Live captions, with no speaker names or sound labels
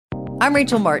I'm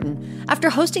Rachel Martin. After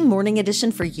hosting Morning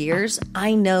Edition for years,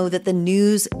 I know that the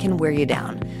news can wear you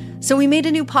down. So we made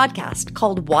a new podcast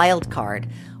called Wild Card,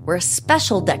 where a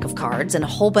special deck of cards and a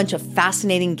whole bunch of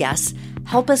fascinating guests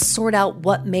help us sort out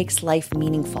what makes life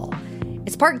meaningful.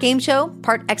 It's part game show,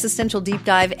 part existential deep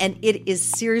dive, and it is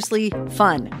seriously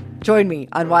fun. Join me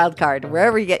on Wild Card,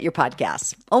 wherever you get your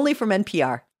podcasts, only from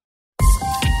NPR.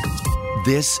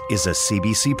 This is a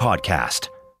CBC podcast.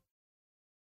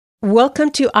 Welcome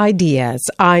to Ideas.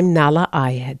 I'm Nala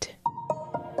Ayed.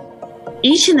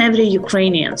 Each and every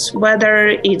Ukrainian, whether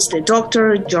it's the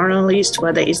doctor, journalist,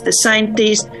 whether it's the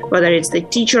scientist, whether it's the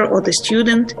teacher or the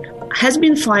student, has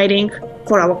been fighting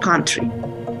for our country.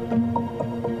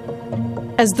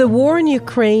 As the war in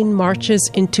Ukraine marches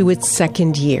into its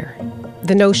second year,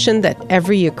 the notion that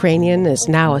every Ukrainian is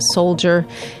now a soldier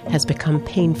has become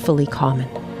painfully common.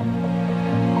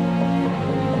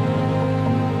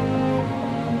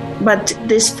 But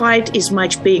this fight is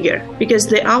much bigger because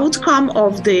the outcome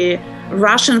of the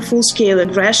Russian full-scale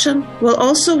aggression will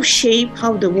also shape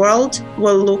how the world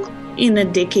will look in the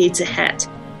decades ahead.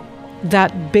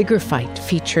 That bigger fight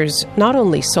features not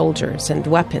only soldiers and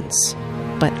weapons,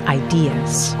 but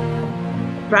ideas.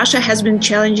 Russia has been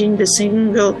challenging the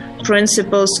single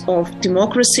principles of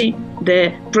democracy,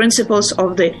 the principles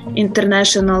of the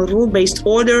international rule-based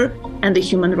order, and the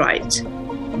human rights.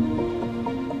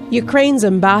 Ukraine's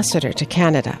ambassador to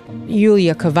Canada,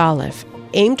 Yulia Kovalev,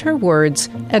 aimed her words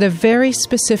at a very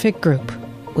specific group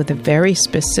with a very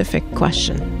specific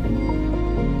question.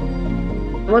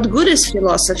 What good is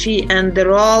philosophy and the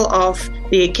role of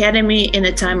the academy in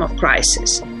a time of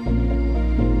crisis?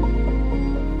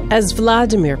 As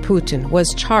Vladimir Putin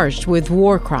was charged with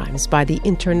war crimes by the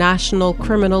International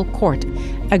Criminal Court,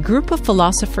 a group of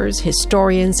philosophers,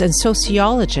 historians, and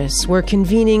sociologists were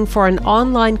convening for an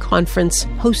online conference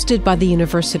hosted by the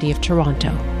University of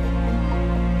Toronto.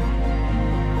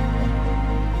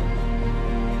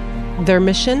 Their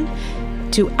mission?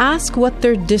 To ask what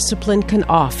their discipline can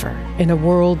offer in a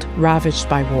world ravaged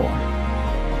by war.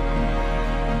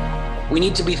 We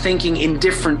need to be thinking in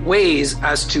different ways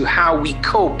as to how we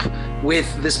cope with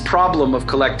this problem of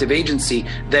collective agency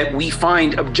that we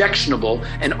find objectionable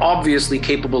and obviously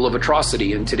capable of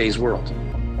atrocity in today's world.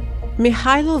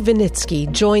 Mychailo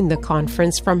Wynnyckyj joined the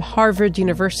conference from Harvard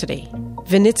University.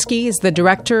 Wynnyckyj is the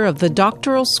director of the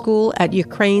doctoral school at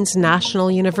Ukraine's National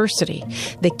University,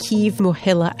 the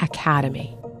Kyiv-Mohyla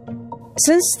Academy.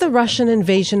 Since the Russian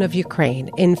invasion of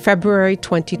Ukraine in February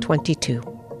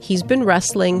 2022, he's been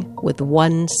wrestling with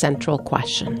one central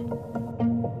question.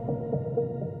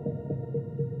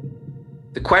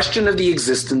 The question of the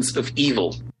existence of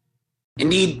evil.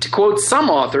 Indeed, to quote some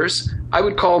authors, I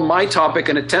would call my topic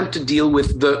an attempt to deal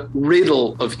with the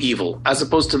riddle of evil, as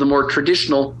opposed to the more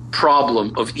traditional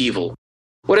problem of evil.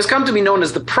 What has come to be known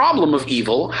as the problem of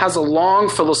evil has a long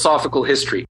philosophical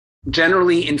history,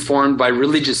 generally informed by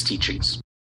religious teachings.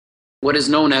 What is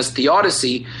known as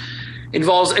theodicy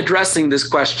involves addressing this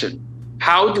question.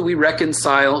 How do we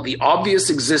reconcile the obvious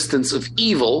existence of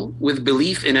evil with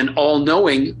belief in an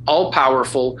all-knowing,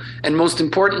 all-powerful, and most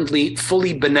importantly,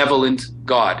 fully benevolent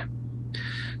God?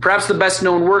 Perhaps the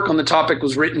best-known work on the topic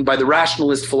was written by the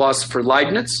rationalist philosopher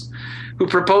Leibniz, who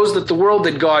proposed that the world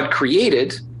that God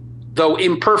created, though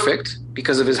imperfect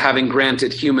because of his having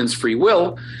granted humans free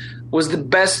will, was the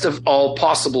best of all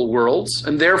possible worlds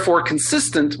and therefore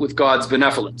consistent with God's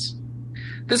benevolence.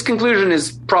 This conclusion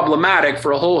is problematic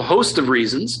for a whole host of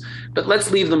reasons, but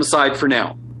let's leave them aside for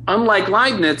now. Unlike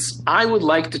Leibniz, I would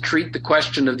like to treat the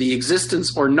question of the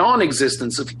existence or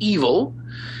non-existence of evil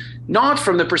not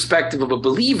from the perspective of a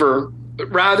believer, but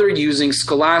rather using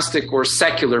scholastic or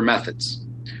secular methods.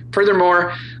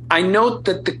 Furthermore, I note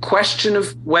that the question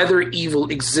of whether evil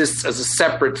exists as a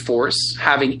separate force,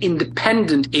 having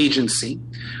independent agency,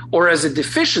 or as a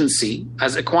deficiency,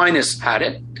 as Aquinas had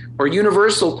it, or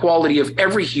universal quality of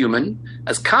every human,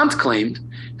 as Kant claimed,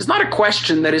 is not a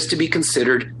question that is to be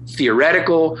considered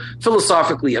theoretical,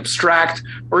 philosophically abstract,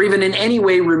 or even in any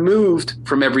way removed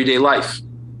from everyday life.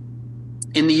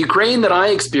 In the Ukraine that I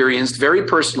experienced very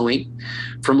personally,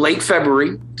 from late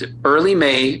February to early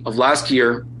May of last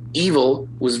year, evil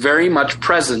was very much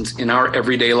present in our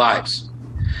everyday lives.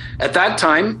 At that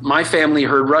time, my family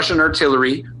heard Russian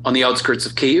artillery on the outskirts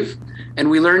of Kyiv, and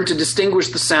we learned to distinguish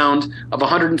the sound of a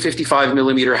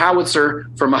 155mm howitzer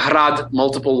from a Hrad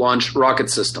multiple launch rocket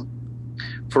system.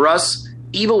 For us,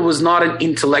 evil was not an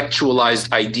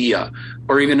intellectualized idea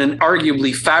or even an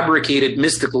arguably fabricated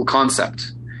mystical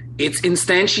concept. Its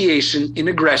instantiation in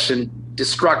aggression,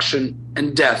 destruction,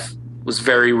 and death was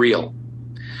very real.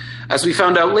 As we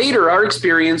found out later, our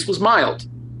experience was mild.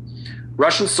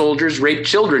 Russian soldiers raped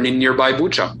children in nearby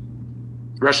Bucha.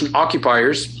 Russian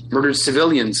occupiers murdered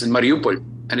civilians in Mariupol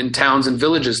and in towns and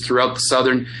villages throughout the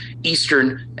southern,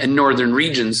 eastern, and northern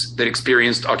regions that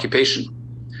experienced occupation.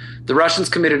 The Russians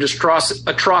committed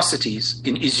atrocities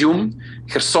in Izium,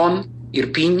 Kherson,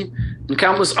 Irpin, and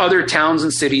countless other towns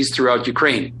and cities throughout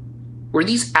Ukraine. Were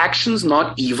these actions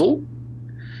not evil?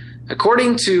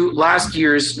 According to last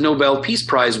year's Nobel Peace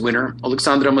Prize winner,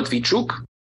 Alexandra Matvichuk,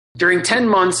 during 10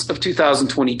 months of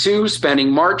 2022, spanning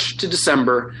March to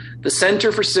December, the Center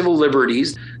for Civil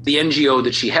Liberties, the NGO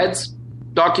that she heads,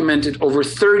 documented over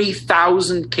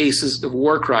 30,000 cases of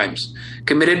war crimes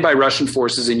committed by Russian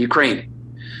forces in Ukraine.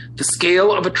 The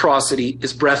scale of atrocity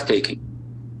is breathtaking.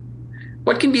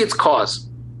 What can be its cause?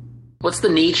 What's the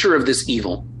nature of this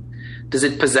evil? Does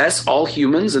it possess all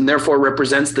humans and therefore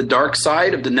represents the dark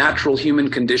side of the natural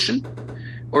human condition?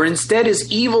 Or instead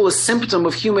is evil a symptom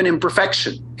of human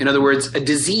imperfection? In other words, a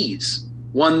disease,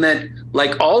 one that,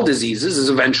 like all diseases, is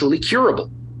eventually curable.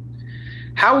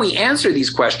 How we answer these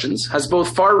questions has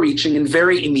both far-reaching and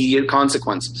very immediate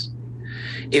consequences.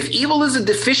 If evil is a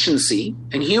deficiency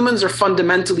and humans are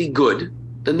fundamentally good,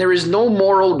 then there is no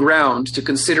moral ground to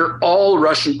consider all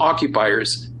Russian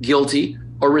occupiers guilty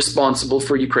or responsible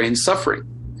for Ukraine's suffering.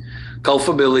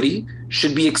 Culpability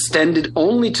should be extended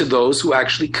only to those who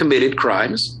actually committed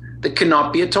crimes that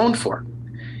cannot be atoned for.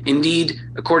 Indeed,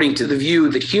 according to the view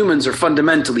that humans are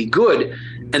fundamentally good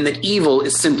and that evil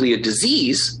is simply a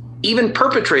disease, even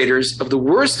perpetrators of the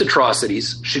worst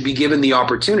atrocities should be given the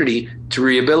opportunity to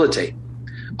rehabilitate.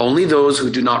 Only those who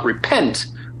do not repent,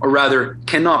 or rather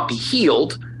cannot be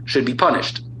healed, should be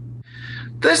punished.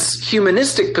 This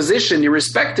humanistic position,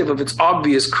 irrespective of its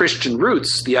obvious Christian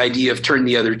roots, the idea of turn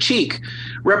the other cheek,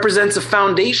 represents a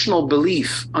foundational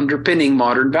belief underpinning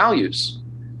modern values.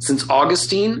 Since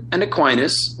Augustine and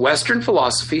Aquinas, Western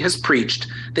philosophy has preached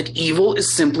that evil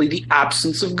is simply the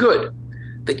absence of good,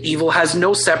 that evil has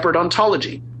no separate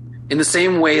ontology, in the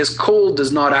same way as cold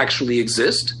does not actually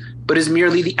exist, but is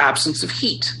merely the absence of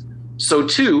heat. So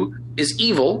too is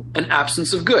evil an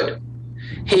absence of good.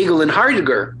 Hegel and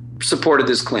Heidegger supported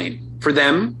this claim. For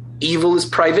them, evil is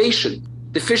privation,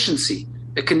 deficiency,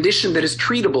 a condition that is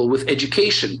treatable with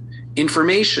education,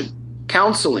 information,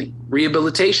 counseling,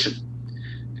 rehabilitation.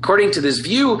 According to this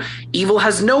view, evil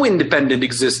has no independent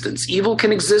existence. Evil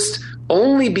can exist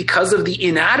only because of the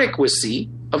inadequacy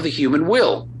of the human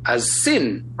will, as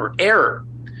sin or error.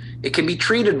 It can be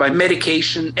treated by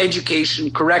medication,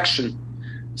 education, correction.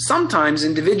 Sometimes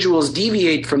individuals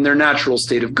deviate from their natural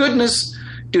state of goodness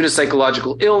due to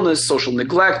psychological illness, social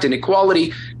neglect,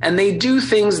 inequality, and they do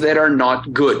things that are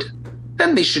not good.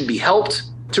 Then they should be helped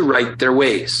to right their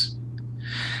ways.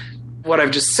 What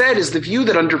I've just said is the view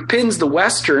that underpins the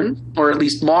Western, or at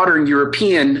least modern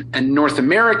European and North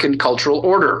American cultural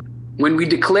order. When we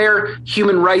declare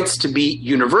human rights to be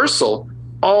universal,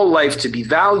 all life to be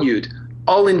valued,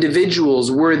 all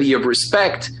individuals worthy of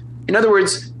respect, in other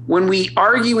words, when we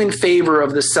argue in favor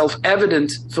of the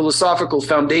self-evident philosophical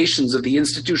foundations of the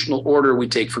institutional order we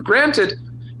take for granted,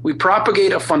 we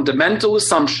propagate a fundamental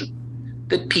assumption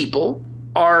that people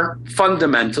are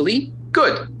fundamentally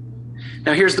good.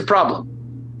 Now here's the problem.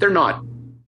 They're not.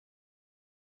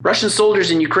 Russian soldiers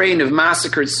in Ukraine have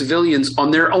massacred civilians on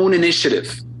their own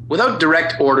initiative, without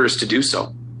direct orders to do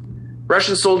so.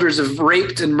 Russian soldiers have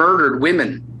raped and murdered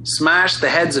women, smashed the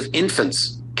heads of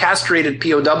infants, castrated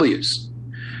POWs.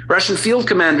 Russian field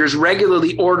commanders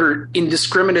regularly order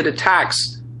indiscriminate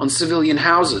attacks on civilian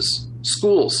houses,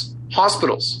 schools,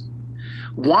 hospitals.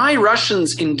 Why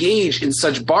Russians engage in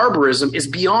such barbarism is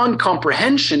beyond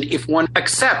comprehension if one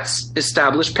accepts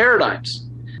established paradigms.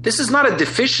 This is not a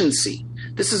deficiency.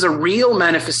 This is a real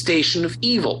manifestation of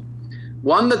evil,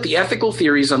 one that the ethical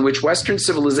theories on which Western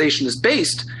civilization is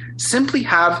based simply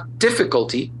have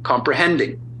difficulty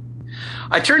comprehending.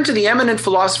 I turn to the eminent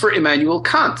philosopher Immanuel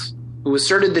Kant, who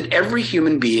asserted that every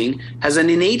human being has an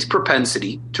innate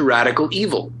propensity to radical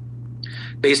evil.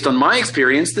 Based on my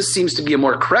experience, this seems to be a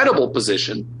more credible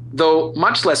position, though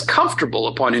much less comfortable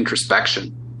upon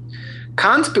introspection.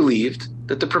 Kant believed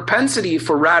that the propensity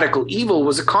for radical evil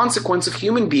was a consequence of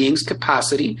human beings'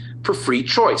 capacity for free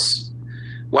choice.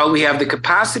 While we have the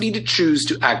capacity to choose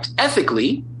to act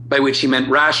ethically, by which he meant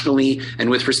rationally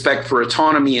and with respect for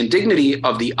autonomy and dignity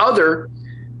of the other,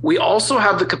 we also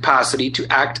have the capacity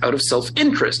to act out of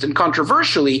self-interest. And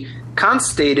controversially, Kant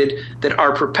stated that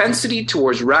our propensity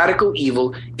towards radical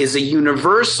evil is a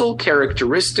universal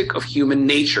characteristic of human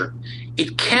nature.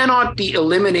 It cannot be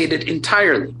eliminated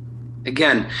entirely.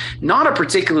 Again, not a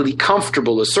particularly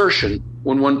comfortable assertion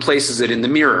when one places it in the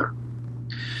mirror.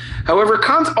 However,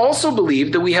 Kant also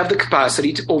believed that we have the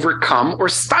capacity to overcome or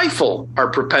stifle our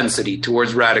propensity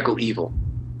towards radical evil.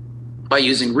 By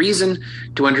using reason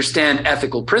to understand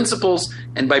ethical principles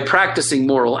and by practicing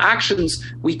moral actions,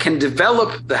 we can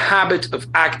develop the habit of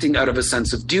acting out of a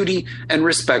sense of duty and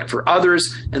respect for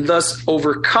others, and thus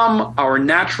overcome our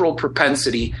natural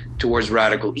propensity towards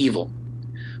radical evil.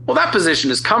 Well, that position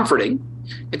is comforting.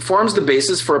 It forms the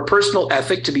basis for a personal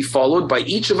ethic to be followed by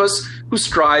each of us who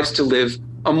strives to live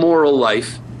a moral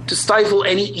life, to stifle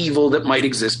any evil that might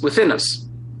exist within us.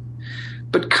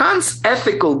 But Kant's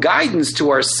ethical guidance to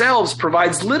ourselves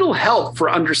provides little help for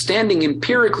understanding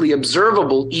empirically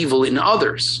observable evil in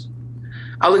others.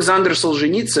 Alexander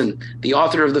Solzhenitsyn, the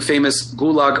author of the famous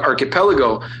Gulag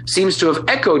Archipelago, seems to have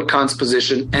echoed Kant's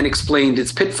position and explained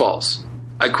its pitfalls.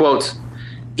 I quote,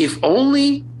 "If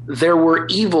only there were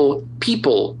evil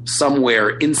people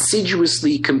somewhere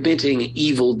insidiously committing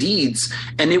evil deeds,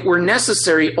 and it were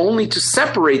necessary only to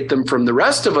separate them from the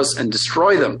rest of us and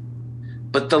destroy them.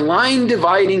 But the line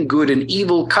dividing good and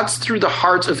evil cuts through the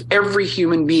heart of every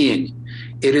human being.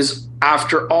 It is,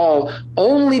 after all,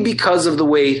 only because of the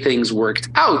way things worked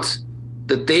out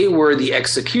that they were the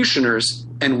executioners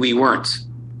and we weren't."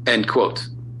 End quote.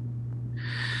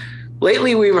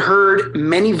 Lately, we've heard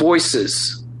many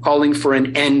voices calling for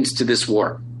an end to this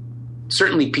war.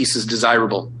 Certainly, peace is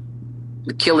desirable.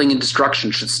 The killing and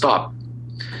destruction should stop.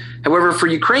 However, for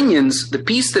Ukrainians, the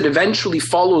peace that eventually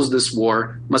follows this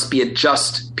war must be a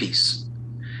just peace.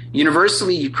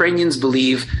 Universally, Ukrainians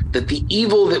believe that the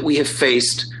evil that we have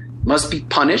faced must be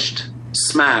punished,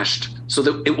 smashed, so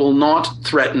that it will not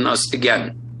threaten us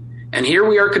again. And here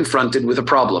we are confronted with a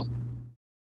problem.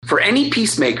 For any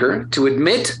peacemaker to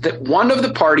admit that one of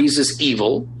the parties is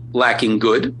evil, lacking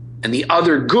good, and the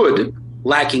other good,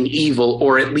 lacking evil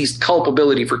or at least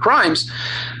culpability for crimes,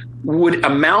 would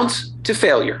amount to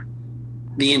failure.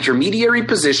 The intermediary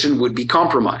position would be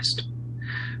compromised.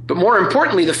 But more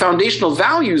importantly, the foundational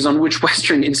values on which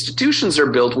Western institutions are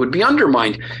built would be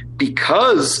undermined.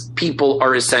 Because people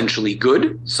are essentially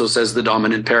good, so says the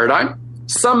dominant paradigm,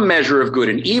 some measure of good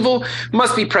and evil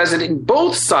must be present in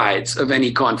both sides of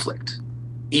any conflict.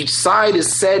 Each side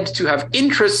is said to have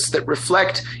interests that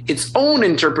reflect its own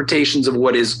interpretations of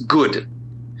what is good.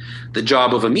 The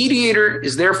job of a mediator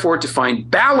is therefore to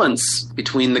find balance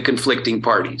between the conflicting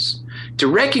parties, to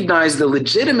recognize the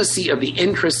legitimacy of the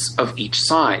interests of each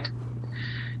side.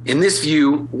 In this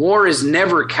view, war is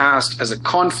never cast as a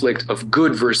conflict of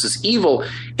good versus evil.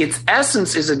 Its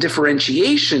essence is a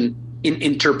differentiation in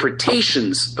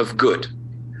interpretations of good.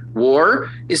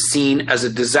 War is seen as a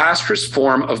disastrous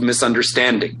form of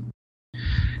misunderstanding.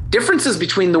 Differences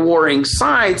between the warring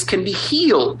sides can be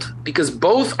healed because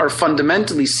both are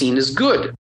fundamentally seen as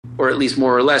good, or at least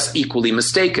more or less equally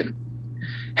mistaken.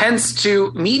 Hence,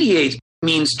 to mediate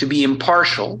means to be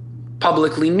impartial,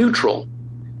 publicly neutral,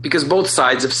 because both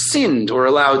sides have sinned or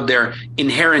allowed their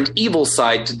inherent evil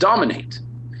side to dominate.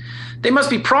 They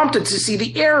must be prompted to see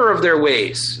the error of their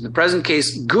ways. In the present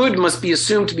case, good must be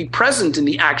assumed to be present in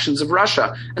the actions of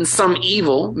Russia, and some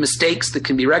evil, mistakes that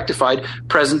can be rectified,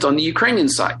 present on the Ukrainian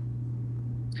side.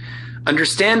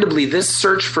 Understandably, this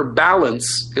search for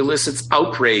balance elicits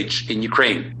outrage in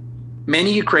Ukraine.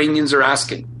 Many Ukrainians are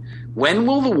asking, when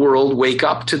will the world wake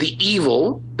up to the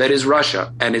evil that is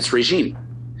Russia and its regime?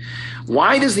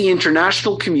 Why does the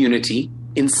international community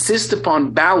insist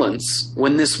upon balance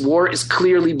when this war is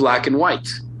clearly black and white?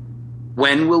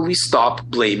 When will we stop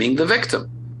blaming the victim?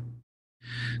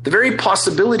 The very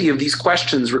possibility of these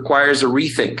questions requires a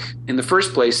rethink, in the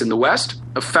first place in the West,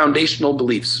 of foundational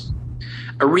beliefs,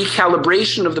 a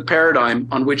recalibration of the paradigm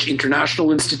on which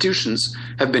international institutions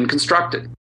have been constructed.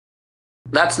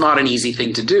 That's not an easy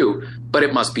thing to do, but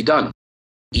it must be done.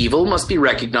 Evil must be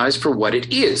recognized for what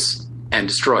it is and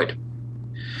destroyed.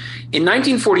 In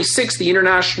 1946, the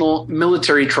International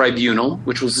Military Tribunal,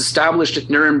 which was established at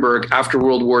Nuremberg after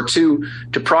World War II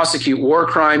to prosecute war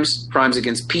crimes, crimes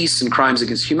against peace, and crimes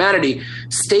against humanity,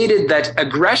 stated that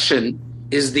aggression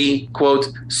is the, quote,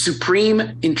 supreme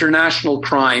international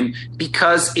crime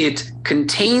because it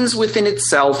contains within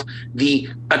itself the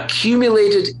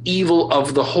accumulated evil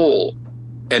of the whole,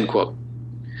 end quote.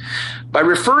 By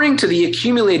referring to the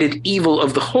accumulated evil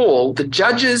of the whole, the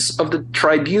judges of the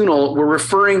tribunal were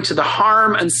referring to the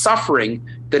harm and suffering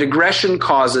that aggression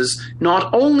causes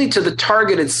not only to the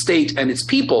targeted state and its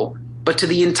people, but to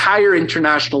the entire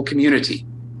international community.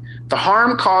 The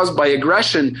harm caused by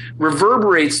aggression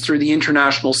reverberates through the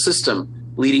international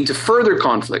system, leading to further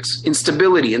conflicts,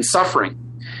 instability, and suffering.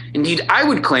 Indeed, I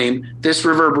would claim this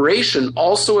reverberation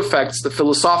also affects the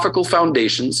philosophical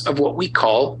foundations of what we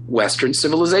call Western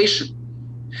civilization.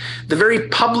 The very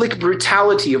public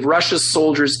brutality of Russia's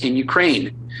soldiers in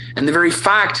Ukraine, and the very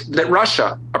fact that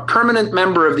Russia, a permanent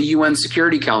member of the UN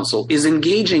Security Council, is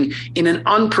engaging in an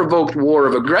unprovoked war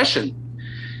of aggression,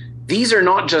 these are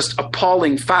not just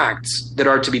appalling facts that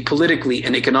are to be politically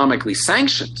and economically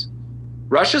sanctioned.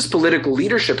 Russia's political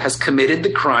leadership has committed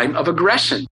the crime of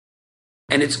aggression,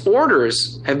 and its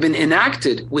orders have been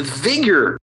enacted with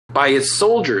vigor by its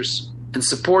soldiers and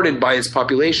supported by its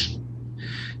population.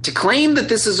 To claim that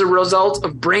this is a result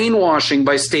of brainwashing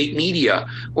by state media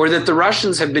or that the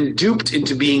Russians have been duped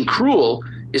into being cruel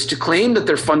is to claim that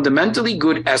their fundamentally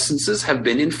good essences have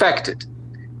been infected.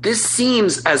 This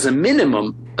seems, as a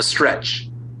minimum, a stretch.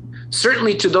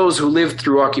 Certainly to those who lived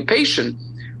through occupation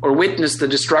or witnessed the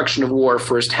destruction of war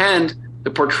firsthand,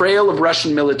 the portrayal of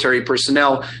Russian military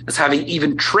personnel as having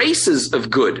even traces of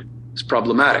good is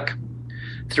problematic.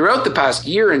 Throughout the past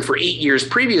year and for 8 years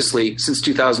previously, since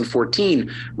 2014,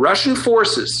 Russian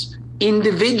forces,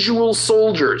 individual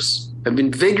soldiers, have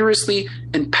been vigorously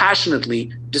and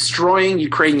passionately destroying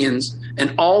Ukrainians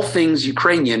and all things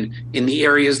Ukrainian in the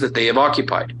areas that they have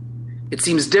occupied. It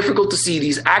seems difficult to see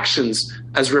these actions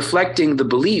as reflecting the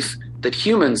belief that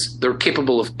humans, though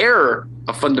capable of error,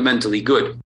 are fundamentally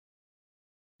good.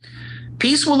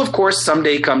 Peace will, of course,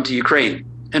 someday come to Ukraine,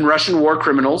 and Russian war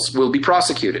criminals will be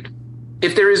prosecuted.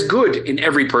 If there is good in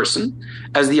every person,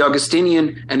 as the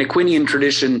Augustinian and Aquinian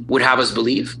tradition would have us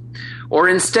believe, or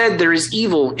instead there is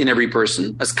evil in every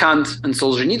person, as Kant and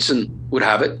Solzhenitsyn would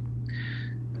have it,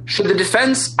 should the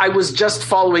defense "I was just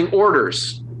following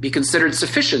orders" be considered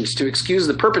sufficient to excuse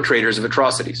the perpetrators of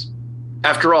atrocities?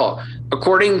 After all,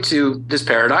 according to this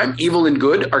paradigm, evil and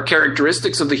good are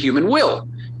characteristics of the human will,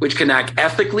 which can act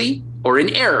ethically or in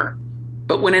error.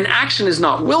 But when an action is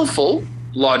not willful,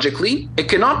 logically, it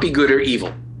cannot be good or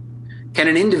evil. Can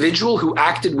an individual who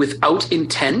acted without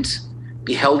intent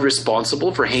be held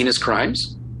responsible for heinous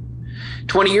crimes?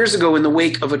 20 years ago, in the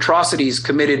wake of atrocities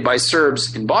committed by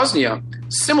Serbs in Bosnia,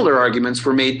 similar arguments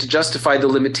were made to justify the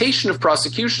limitation of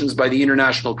prosecutions by the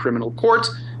International Criminal Court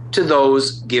to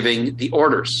those giving the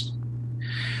orders.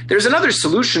 There's another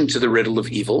solution to the riddle of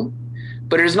evil,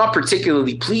 but it is not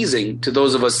particularly pleasing to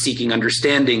those of us seeking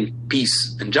understanding,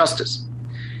 peace, and justice.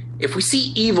 If we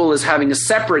see evil as having a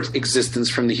separate existence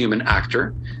from the human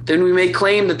actor, then we may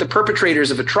claim that the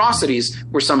perpetrators of atrocities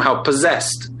were somehow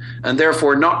possessed and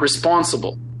therefore not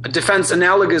responsible, a defense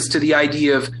analogous to the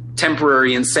idea of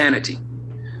temporary insanity.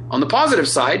 On the positive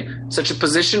side, such a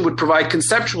position would provide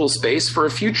conceptual space for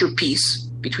a future peace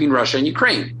between Russia and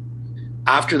Ukraine.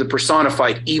 After the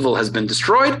personified evil has been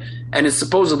destroyed and its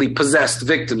supposedly possessed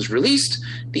victims released,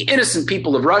 the innocent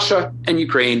people of Russia and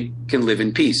Ukraine can live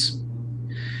in peace.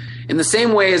 In the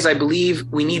same way as I believe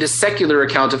we need a secular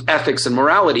account of ethics and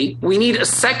morality, we need a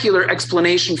secular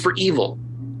explanation for evil.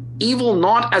 Evil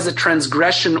not as a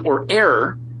transgression or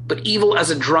error, but evil as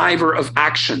a driver of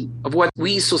action, of what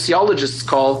we sociologists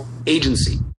call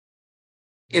agency.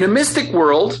 In a mystic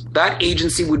world, that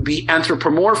agency would be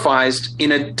anthropomorphized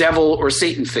in a devil or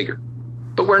Satan figure.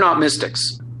 But we're not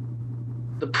mystics.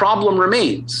 The problem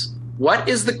remains. What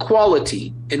is the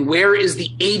quality and where is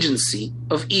the agency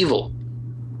of evil?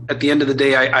 At the end of the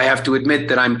day, I have to admit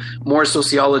that I'm more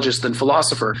sociologist than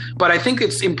philosopher. But I think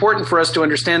it's important for us to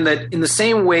understand that in the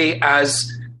same way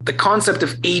as the concept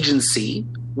of agency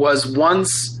was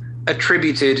once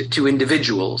attributed to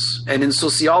individuals, and in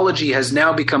sociology has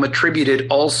now become attributed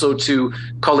also to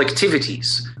collectivities,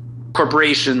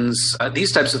 corporations,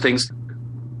 these types of things.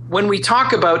 When we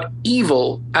talk about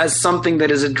evil as something that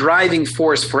is a driving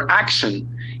force for action,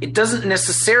 it doesn't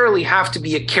necessarily have to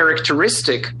be a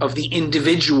characteristic of the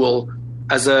individual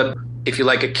as a, if you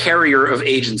like, a carrier of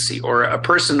agency or a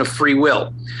person of free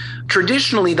will.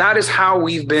 Traditionally, that is how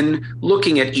we've been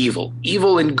looking at evil.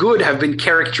 Evil and good have been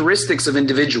characteristics of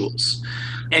individuals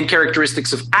and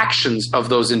characteristics of actions of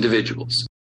those individuals.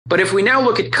 But if we now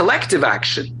look at collective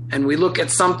action and we look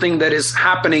at something that is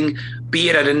happening, be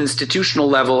it at an institutional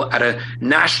level, at a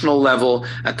national level,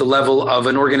 at the level of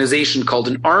an organization called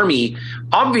an army,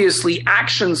 obviously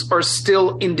actions are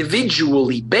still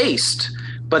individually based,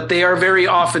 but they are very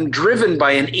often driven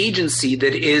by an agency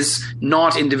that is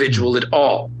not individual at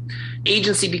all.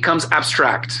 Agency becomes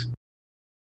abstract.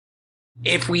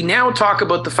 If we now talk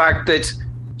about the fact that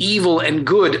evil and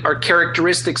good are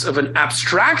characteristics of an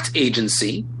abstract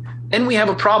agency, then we have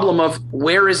a problem of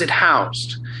where is it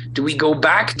housed? Do we go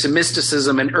back to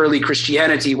mysticism and early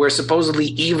Christianity where supposedly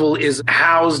evil is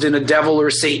housed in a devil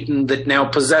or Satan that now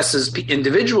possesses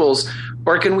individuals?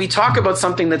 Or can we talk about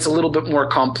something that's a little bit more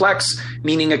complex,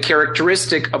 meaning a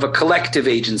characteristic of a collective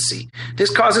agency? This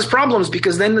causes problems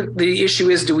because then the issue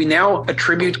is, do we now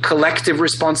attribute collective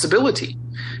responsibility?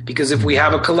 Because if we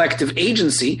have a collective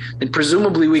agency, then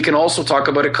presumably we can also talk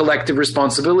about a collective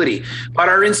responsibility. But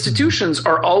our institutions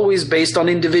are always based on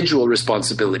individual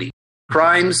responsibility.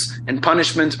 Crimes and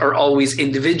punishment are always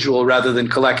individual rather than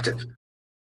collective.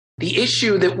 The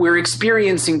issue that we're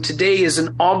experiencing today is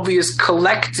an obvious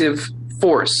collective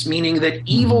force, meaning that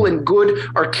evil and good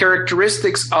are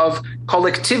characteristics of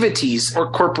collectivities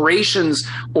or corporations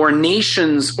or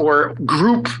nations or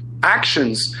group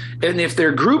actions. And if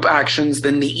they're group actions,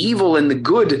 then the evil and the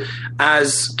good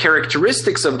as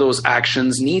characteristics of those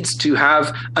actions needs to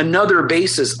have another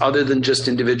basis other than just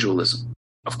individualism.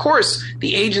 Of course,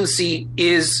 the agency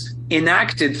is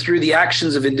enacted through the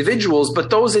actions of individuals, but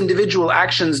those individual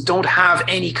actions don't have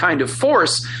any kind of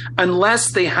force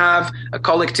unless they have a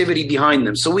collectivity behind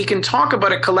them. So we can talk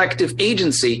about a collective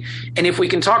agency, and if we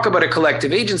can talk about a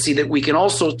collective agency, that we can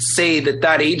also say that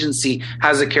that agency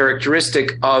has a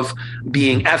characteristic of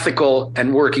being ethical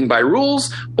and working by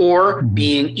rules, or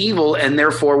being evil and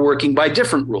therefore working by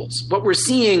different rules. What we're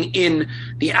seeing in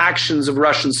the actions of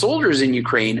Russian soldiers in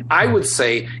Ukraine, I would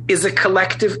say, is a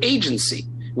collective agency.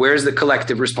 Where's the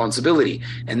collective responsibility?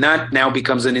 And that now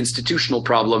becomes an institutional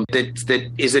problem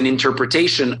that is an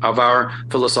interpretation of our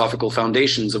philosophical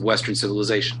foundations of Western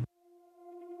civilization.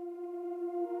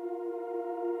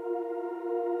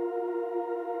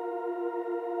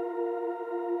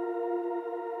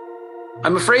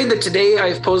 I'm afraid that today I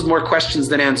have posed more questions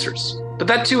than answers. But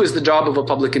that too is the job of a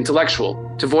public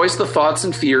intellectual, to voice the thoughts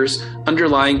and fears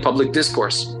underlying public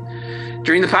discourse.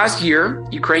 During the past year,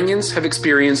 Ukrainians have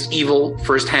experienced evil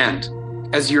firsthand.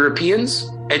 As Europeans,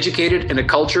 educated and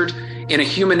accultured in a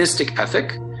humanistic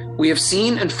ethic, we have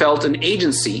seen and felt an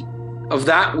agency of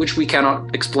that which we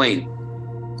cannot explain.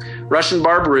 Russian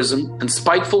barbarism and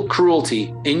spiteful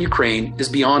cruelty in Ukraine is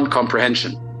beyond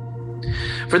comprehension.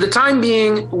 For the time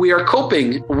being, we are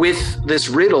coping with this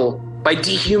riddle by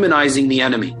dehumanizing the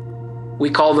enemy.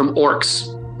 We call them orcs,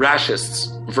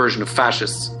 rashists, a version of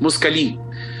fascists, muskali.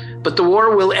 But the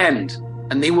war will end,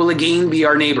 and they will again be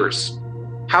our neighbors.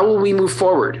 How will we move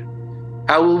forward?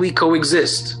 How will we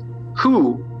coexist?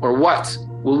 Who or what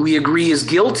will we agree is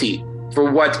guilty for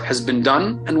what has been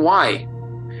done, and why?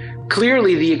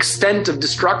 Clearly, the extent of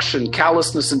destruction,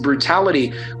 callousness, and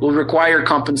brutality will require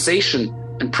compensation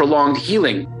and prolonged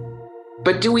healing.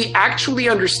 But do we actually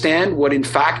understand what in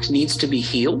fact needs to be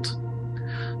healed?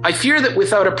 I fear that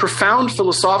without a profound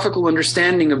philosophical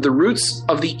understanding of the roots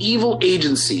of the evil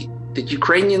agency that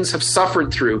Ukrainians have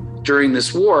suffered through during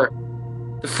this war,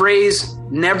 the phrase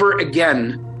 "never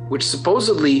again," which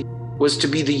supposedly was to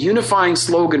be the unifying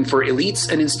slogan for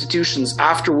elites and institutions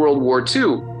after World War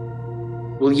II,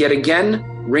 will yet again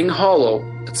ring hollow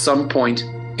at some point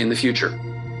in the future.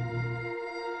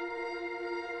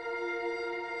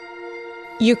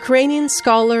 Ukrainian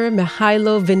scholar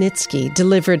Mychailo Wynnyckyj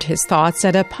delivered his thoughts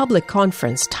at a public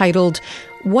conference titled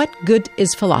 "What Good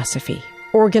is Philosophy?"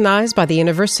 organized by the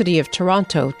University of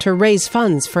Toronto to raise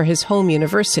funds for his home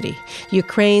university,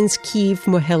 Ukraine's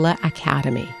Kyiv-Mohyla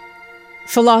Academy.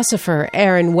 Philosopher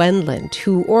Aaron Wendland,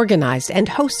 who organized and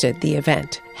hosted the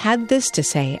event, had this to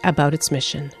say about its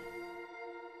mission.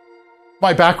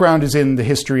 My background is in the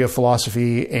history of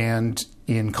philosophy and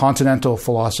in continental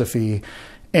philosophy.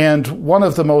 And one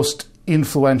of the most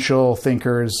influential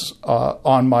thinkers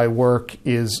on my work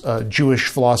is a Jewish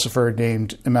philosopher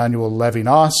named Emmanuel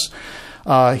Levinas.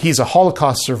 He's a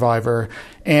Holocaust survivor,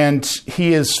 and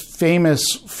he is famous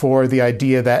for the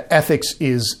idea that ethics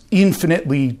is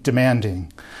infinitely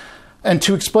demanding. And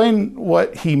to explain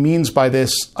what he means by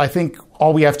this, I think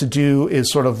all we have to do is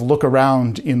sort of look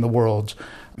around in the world.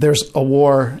 There's a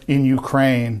war in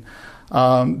Ukraine.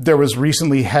 There was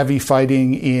recently heavy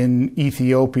fighting in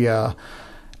Ethiopia.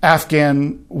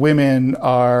 Afghan women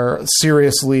are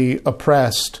seriously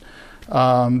oppressed.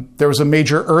 There was a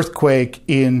major earthquake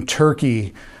in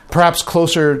Turkey. Perhaps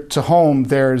closer to home,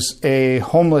 there's a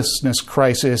homelessness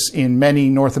crisis in many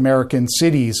North American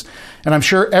cities. And I'm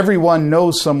sure everyone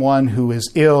knows someone who is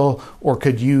ill or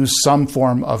could use some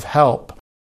form of help.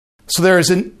 So there is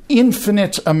an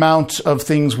infinite amount of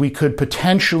things we could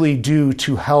potentially do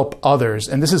to help others.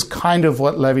 And this is kind of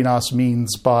what Levinas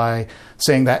means by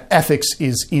saying that ethics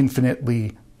is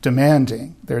infinitely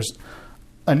demanding. There's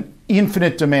an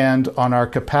infinite demand on our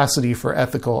capacity for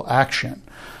ethical action.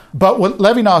 But what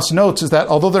Levinas notes is that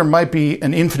although there might be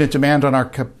an infinite demand on our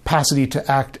capacity to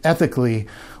act ethically,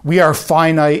 we are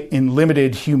finite and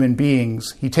limited human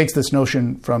beings. He takes this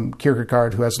notion from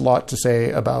Kierkegaard, who has a lot to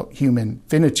say about human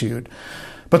finitude.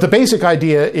 But the basic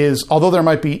idea is, although there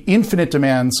might be infinite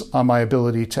demands on my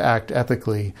ability to act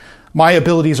ethically, my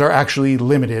abilities are actually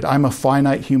limited. I'm a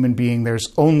finite human being.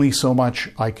 There's only so much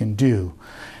I can do.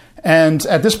 And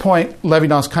at this point,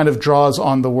 Levinas kind of draws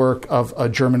on the work of a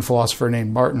German philosopher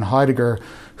named Martin Heidegger,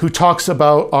 who talks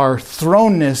about our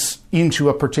thrownness into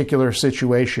a particular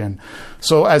situation.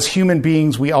 So as human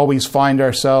beings, we always find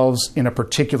ourselves in a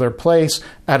particular place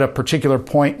at a particular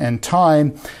point in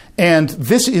time. And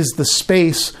this is the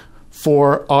space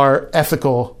for our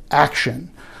ethical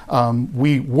action.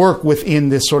 We work within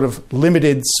this sort of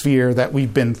limited sphere that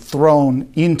we've been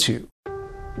thrown into.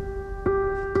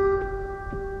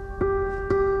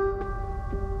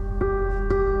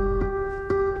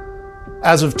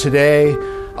 As of today,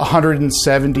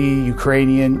 170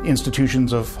 Ukrainian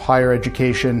institutions of higher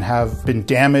education have been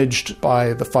damaged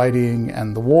by the fighting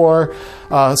and the war.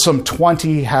 Some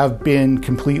 20 have been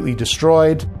completely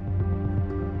destroyed.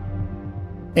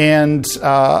 And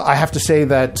I have to say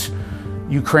that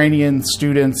Ukrainian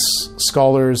students,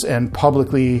 scholars, and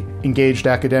publicly engaged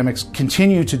academics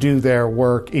continue to do their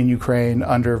work in Ukraine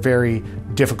under very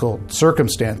difficult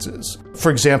circumstances.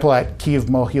 For example, at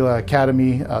Kyiv-Mohyla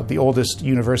Academy, the oldest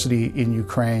university in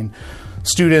Ukraine,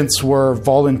 students were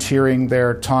volunteering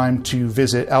their time to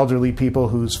visit elderly people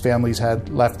whose families had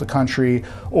left the country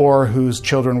or whose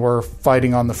children were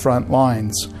fighting on the front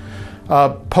lines.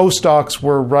 Postdocs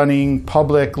were running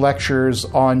public lectures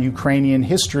on Ukrainian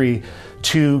history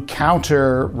to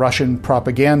counter Russian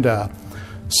propaganda.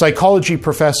 Psychology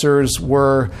professors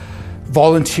were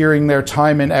volunteering their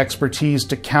time and expertise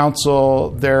to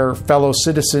counsel their fellow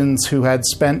citizens who had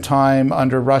spent time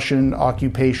under Russian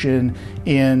occupation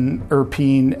in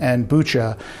Irpin and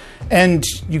Bucha. And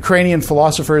Ukrainian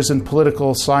philosophers and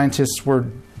political scientists were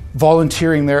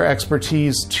volunteering their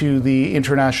expertise to the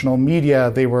international media.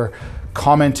 They were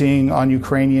commenting on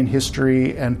Ukrainian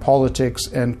history and politics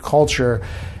and culture.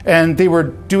 And they were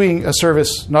doing a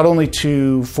service not only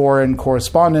to foreign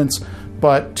correspondents,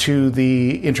 but to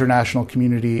the international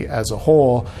community as a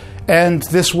whole. And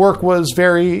this work was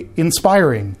very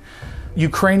inspiring.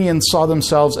 Ukrainians saw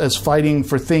themselves as fighting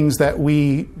for things that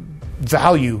we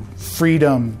value: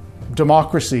 freedom,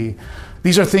 democracy.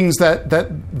 These are things that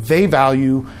they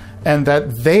value and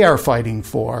that they are fighting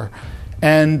for.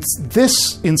 And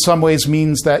this, in some ways,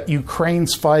 means that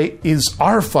Ukraine's fight is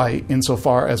our fight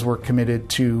insofar as we're committed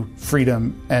to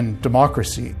freedom and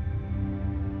democracy.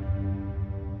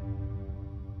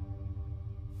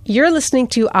 You're listening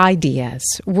to Ideas.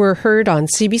 We're heard on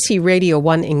CBC Radio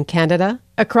 1 in Canada,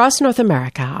 across North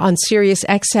America on Sirius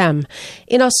XM,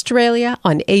 in Australia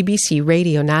on ABC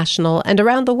Radio National, and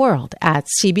around the world at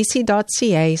cbc.ca/ideas.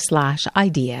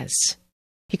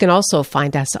 You can also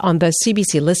find us on the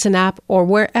CBC Listen app or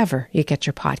wherever you get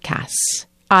your podcasts.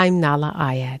 I'm Nahlah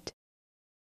Ayed.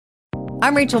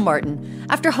 I'm Rachel Martin.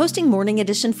 After hosting Morning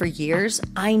Edition for years,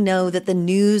 I know that the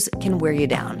news can wear you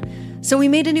down. So we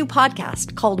made a new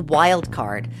podcast called Wild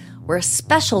Card, where a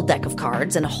special deck of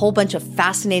cards and a whole bunch of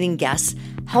fascinating guests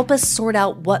help us sort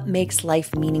out what makes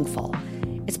life meaningful.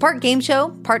 It's part game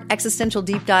show, part existential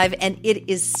deep dive, and it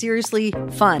is seriously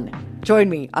fun. Join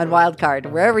me on Wild Card,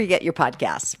 wherever you get your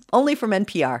podcasts, only from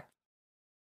NPR.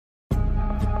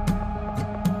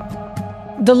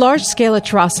 The large-scale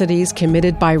atrocities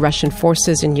committed by Russian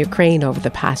forces in Ukraine over the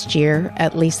past year,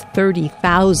 at least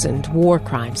 30,000 war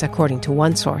crimes, according to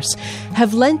one source,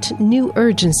 have lent new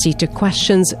urgency to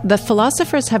questions that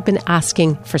philosophers have been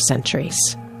asking for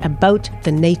centuries about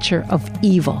the nature of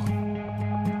evil.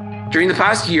 During the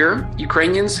past year,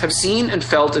 Ukrainians have seen and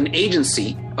felt an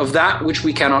agency of that which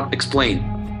we cannot explain.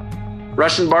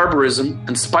 Russian barbarism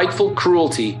and spiteful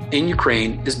cruelty in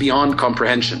Ukraine is beyond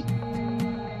comprehension.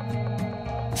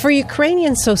 For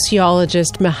Ukrainian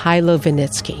sociologist Mychailo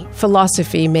Wynnyckyj,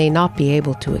 philosophy may not be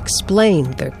able to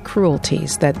explain the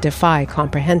cruelties that defy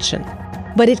comprehension,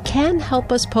 but it can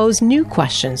help us pose new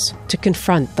questions to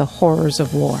confront the horrors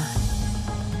of war.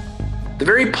 The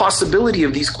very possibility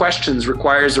of these questions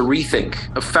requires a rethink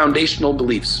of foundational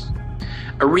beliefs,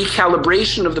 a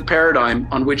recalibration of the paradigm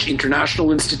on which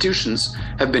international institutions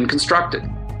have been constructed.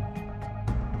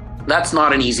 That's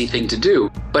not an easy thing to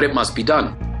do, but it must be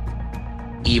done.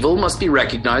 Evil must be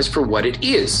recognized for what it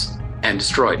is and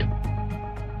destroyed.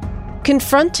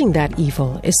 Confronting that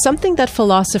evil is something that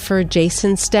philosopher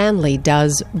Jason Stanley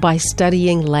does by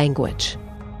studying language.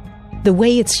 The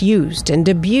way it's used and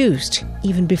abused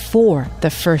even before the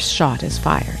first shot is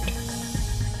fired.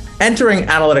 Entering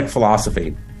analytic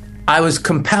philosophy, I was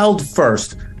compelled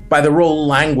first by the role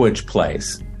language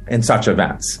plays in such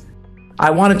events. I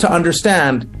wanted to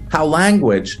understand how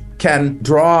language can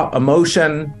draw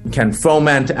emotion, can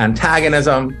foment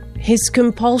antagonism. His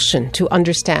compulsion to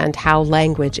understand how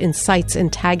language incites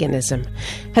antagonism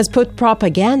has put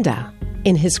propaganda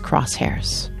in his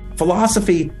crosshairs.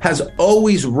 philosophy has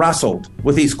always wrestled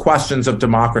with these questions of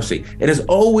democracy. It has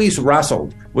always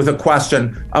wrestled with a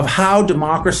question of how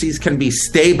democracies can be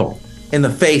stable in the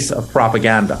face of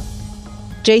propaganda.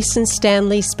 Jason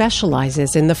Stanley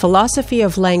specializes in the philosophy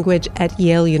of language at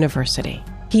Yale University.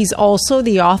 He's also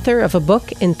the author of a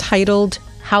book entitled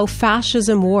How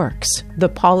Fascism Works: The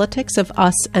Politics of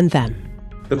Us and Them.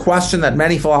 The question that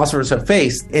many philosophers have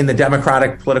faced in the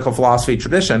democratic political philosophy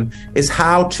tradition is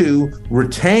how to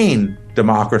retain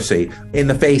democracy in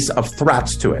the face of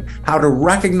threats to it, how to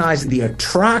recognize the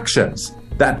attractions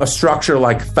that a structure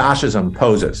like fascism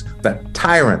poses, that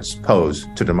tyrants pose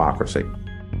to democracy.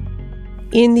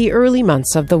 In the early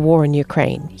months of the war in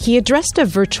Ukraine, he addressed a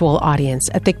virtual audience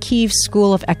at the Kyiv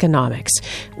School of Economics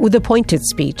with a pointed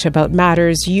speech about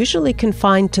matters usually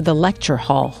confined to the lecture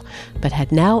hall, but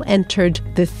had now entered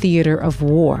the theater of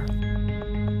war.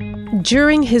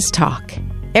 During his talk,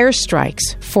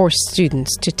 airstrikes forced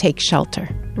students to take shelter,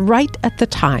 right at the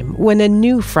time when a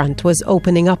new front was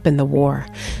opening up in the war,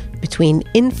 between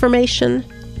information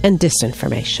and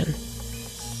disinformation.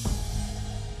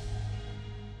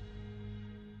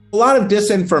 A lot of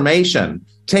disinformation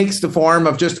takes the form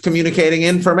of just communicating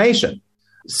information.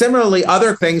 Similarly,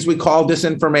 other things we call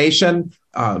disinformation,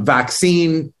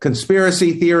 vaccine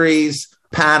conspiracy theories,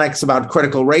 panics about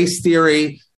critical race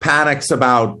theory, panics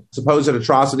about supposed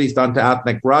atrocities done to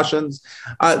ethnic Russians.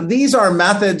 These are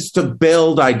methods to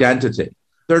build identity.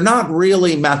 They're not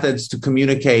really methods to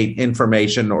communicate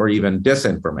information or even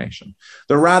disinformation.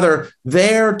 They're rather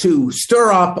there to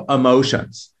stir up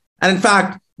emotions. And in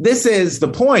fact, this is the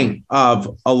point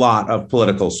of a lot of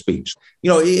political speech.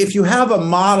 If you have a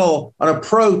model, an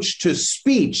approach to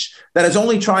speech that is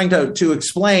only trying to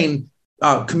explain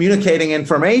communicating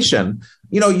information,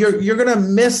 you're going to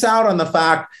miss out on the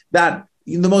fact that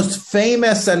the most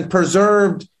famous and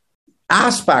preserved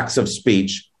aspects of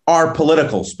speech are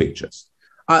political speeches.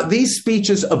 These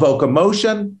speeches evoke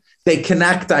emotion. They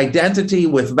connect identity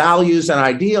with values and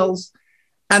ideals.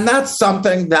 And that's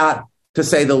something that, to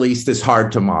say the least, is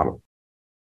hard to model.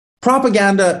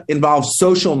 Propaganda involves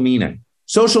social meaning.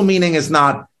 Social meaning is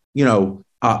not,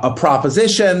 a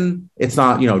proposition. It's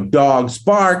not, dogs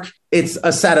bark. It's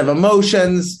a set of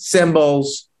emotions,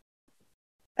 symbols.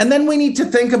 And then we need to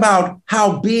think about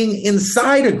how being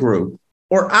inside a group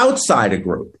or outside a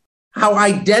group, how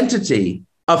identity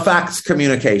affects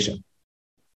communication.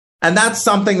 And that's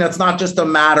something that's not just a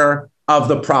matter of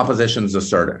the propositions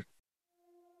asserted.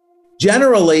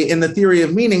 Generally, in the theory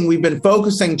of meaning, we've been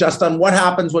focusing just on what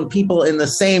happens when people in the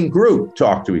same group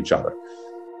talk to each other.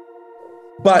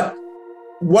 But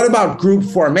what about group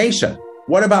formation?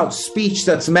 What about speech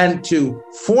that's meant to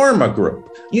form a group?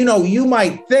 You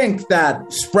might think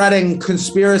that spreading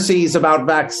conspiracies about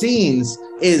vaccines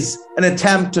is an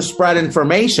attempt to spread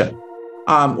information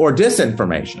or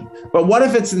disinformation. But what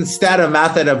if it's instead a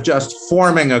method of just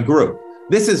forming a group?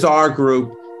 This is our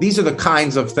group. These are the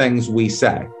kinds of things we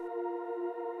say.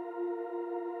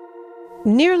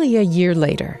 Nearly a year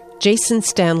later, Jason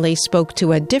Stanley spoke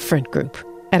to a different group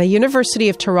at a University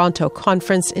of Toronto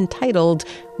conference entitled,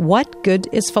 What Good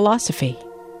is Philosophy?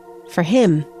 For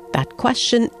him, that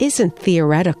question isn't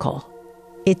theoretical.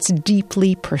 It's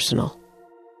deeply personal.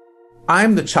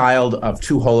 I'm the child of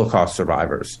two Holocaust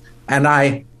survivors, and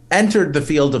I entered the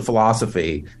field of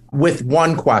philosophy with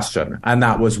one question, and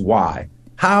that was why?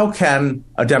 How can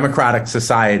a democratic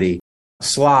society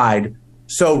slide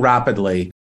so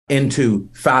rapidly into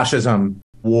fascism,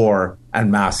 war, and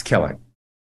mass killing?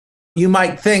 You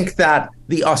might think that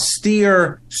the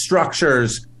austere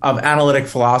structures of analytic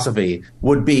philosophy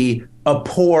would be a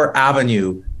poor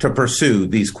avenue to pursue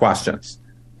these questions.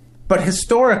 But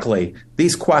historically,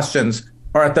 these questions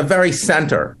are at the very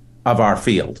center of our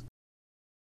field.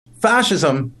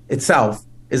 Fascism itself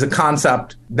is a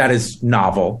concept that is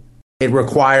novel. It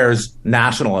requires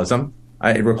nationalism.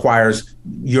 It requires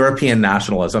European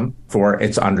nationalism for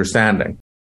its understanding.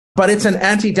 But it's an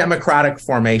anti-democratic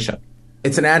formation.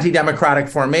 It's an anti-democratic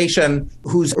formation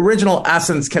whose original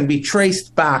essence can be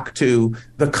traced back to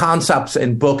the concepts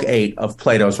in Book 8 of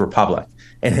Plato's Republic,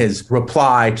 in his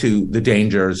reply to the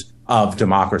dangers of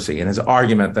democracy, and his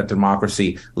argument that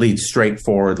democracy leads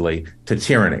straightforwardly to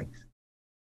tyranny.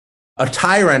 A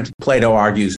tyrant, Plato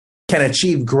argues, can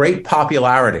achieve great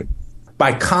popularity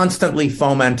by constantly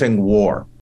fomenting war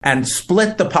and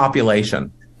split the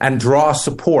population and draw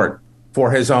support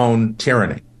for his own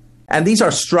tyranny. And these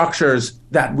are structures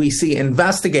that we see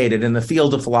investigated in the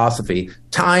field of philosophy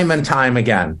time and time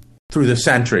again through the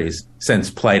centuries since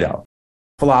Plato.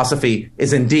 Philosophy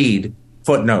is indeed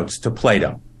footnotes to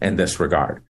Plato in this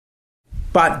regard.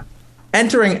 But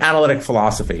entering analytic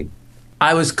philosophy,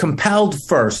 I was compelled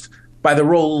first by the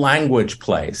role language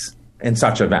plays in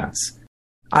such events.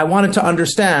 I wanted to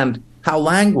understand how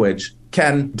language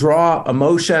can draw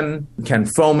emotion, can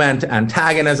foment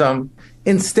antagonism.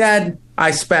 Instead,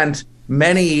 I spent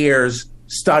many years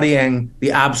studying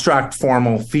the abstract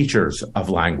formal features of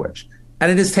language.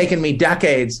 And it has taken me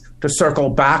decades to circle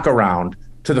back around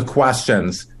to the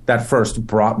questions that first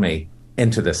brought me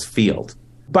into this field.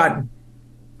 But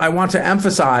I want to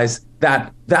emphasize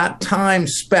that that time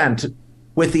spent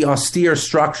with the austere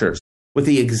structures, with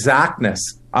the exactness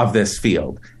of this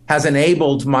field, has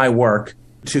enabled my work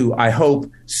to, I hope,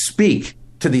 speak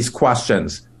to these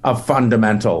questions of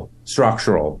fundamental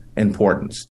structural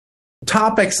importance.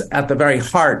 Topics at the very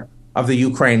heart of the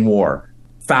Ukraine war: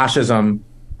 fascism,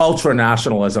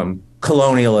 ultranationalism,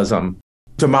 colonialism,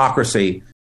 democracy.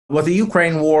 What the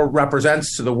Ukraine war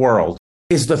represents to the world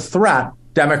is the threat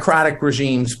democratic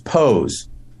regimes pose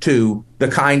to the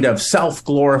kind of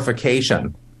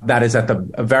self-glorification that is at the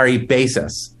very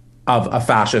basis of a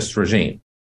fascist regime.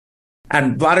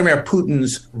 And Vladimir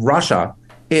Putin's Russia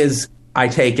is, I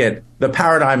take it, the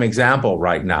paradigm example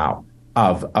right now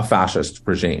of a fascist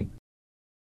regime.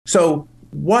 So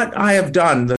what I have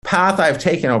done, the path I've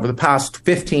taken over the past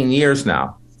 15 years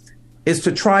now, is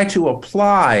to try to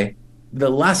apply the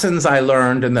lessons I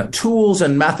learned and the tools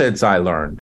and methods I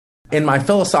learned in my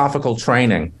philosophical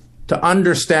training to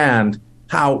understand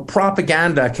how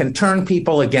propaganda can turn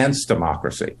people against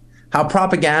democracy, how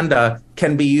propaganda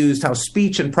can be used, how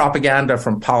speech and propaganda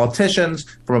from politicians,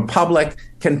 from a public,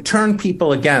 can turn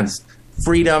people against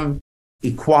freedom,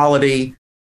 equality,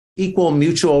 equal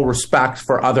mutual respect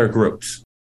for other groups.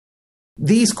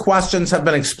 These questions have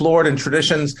been explored in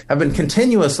traditions, have been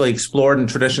continuously explored in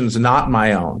traditions not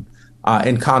my own,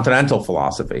 in continental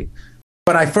philosophy.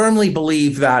 But I firmly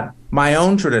believe that my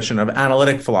own tradition of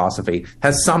analytic philosophy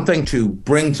has something to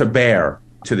bring to bear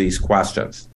to these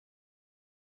questions.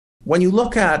 When you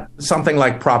look at something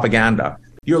like propaganda,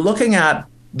 you're looking at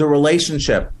the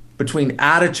relationship between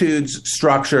attitudes,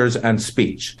 structures, and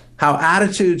speech. How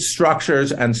attitudes,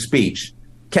 structures, and speech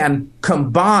can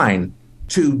combine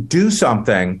to do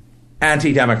something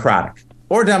anti-democratic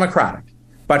or democratic,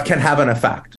 but can have an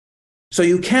effect. So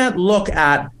you can't look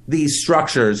at these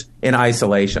structures in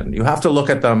isolation. You have to look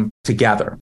at them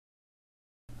together.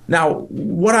 Now,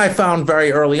 what I found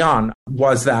very early on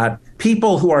was that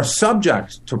people who are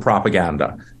subject to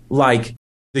propaganda, like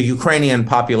the Ukrainian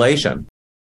population,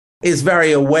 is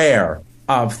very aware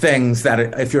of things that,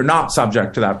 if you're not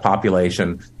subject to that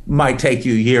population, might take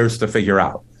you years to figure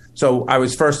out. So I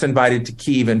was first invited to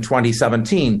Kyiv in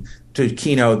 2017 to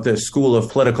keynote the School of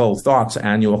Political Thought's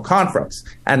annual conference.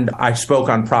 And I spoke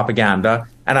on propaganda,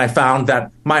 and I found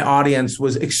that my audience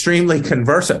was extremely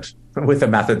conversant with the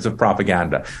methods of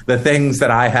propaganda. The things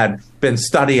that I had been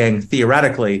studying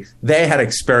theoretically, they had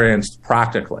experienced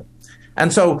practically.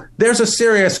 And so there's a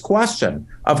serious question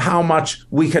of how much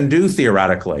we can do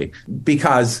theoretically,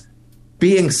 because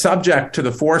being subject to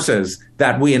the forces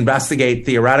that we investigate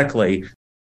theoretically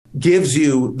gives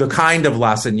you the kind of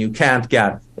lesson you can't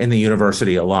get in the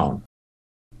university alone.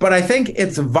 But I think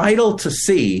it's vital to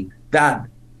see that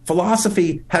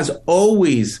philosophy has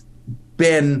always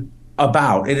been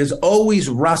about, it has always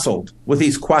wrestled with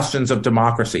these questions of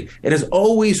democracy. It has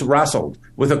always wrestled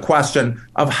with a question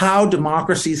of how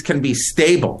democracies can be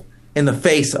stable in the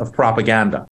face of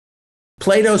propaganda.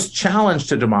 Plato's challenge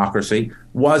to democracy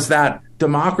was that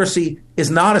democracy is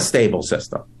not a stable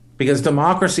system, because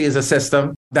democracy is a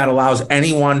system that allows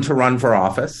anyone to run for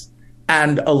office,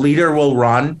 and a leader will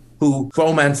run who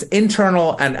foments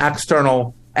internal and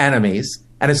external enemies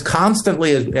and is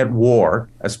constantly at war,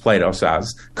 as Plato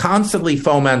says, constantly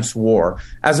foments war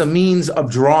as a means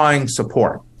of drawing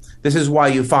support. This is why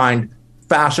you find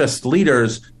fascist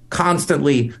leaders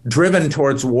constantly driven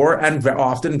towards war and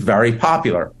often very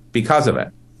popular because of it.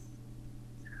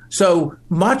 So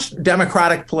much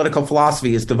democratic political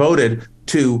philosophy is devoted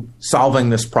to solving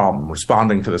this problem,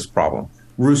 responding to this problem.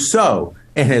 Rousseau,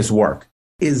 in his work,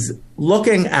 is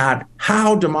looking at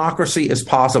how democracy is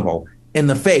possible in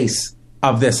the face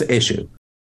of this issue.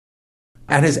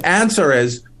 And his answer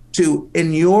is to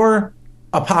inure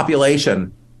a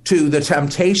population to the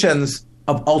temptations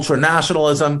of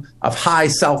ultranationalism, of high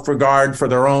self-regard for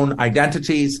their own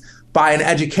identities, by an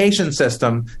education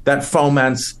system that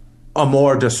foments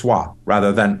amour de soi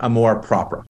rather than amour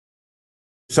propre.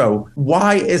 So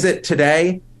why is it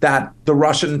today that the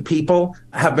Russian people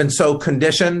have been so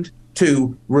conditioned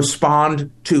to respond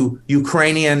to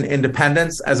Ukrainian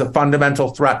independence as a fundamental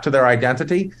threat to their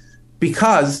identity?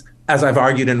 Because, as I've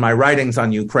argued in my writings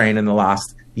on Ukraine in the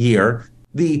last year,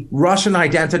 the Russian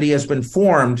identity has been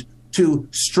formed to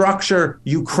structure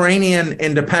Ukrainian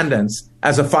independence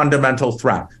as a fundamental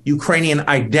threat, Ukrainian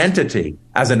identity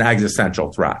as an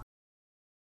existential threat.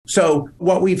 So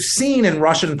what we've seen in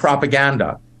Russian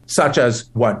propaganda, such as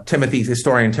what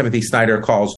historian Timothy Snyder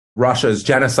calls Russia's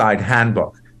genocide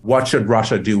handbook, what should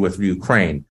Russia do with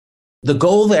Ukraine? The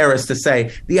goal there is to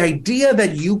say the idea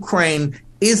that Ukraine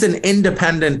is an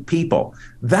independent people,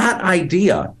 that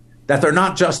idea that they're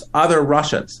not just other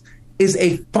Russians, is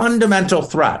a fundamental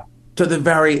threat to the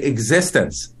very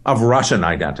existence of Russian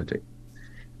identity.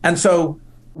 And so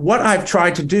what I've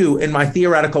tried to do in my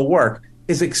theoretical work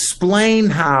is explain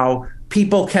how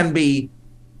people can be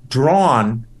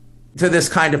drawn to this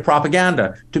kind of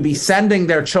propaganda, to be sending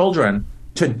their children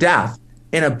to death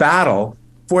in a battle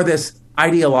for this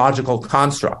ideological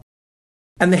construct.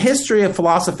 And the history of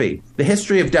philosophy, the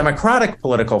history of democratic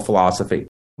political philosophy,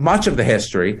 much of the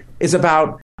history is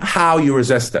about how you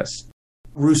resist this.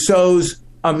 Rousseau's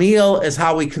Emile is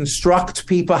how we construct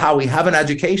people, how we have an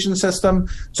education system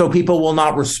so people will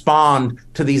not respond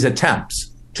to these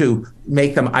attempts to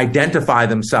make them identify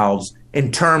themselves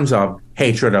in terms of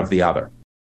hatred of the other.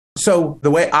 So the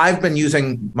way I've been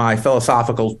using my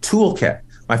philosophical toolkit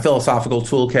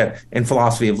in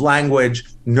philosophy of language,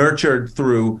 nurtured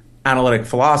through analytic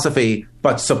philosophy,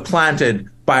 but supplanted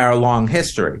by our long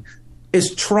history,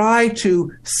 is try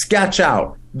to sketch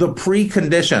out the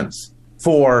preconditions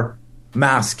for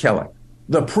mass killing,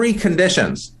 the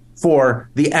preconditions for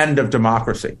the end of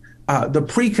democracy, the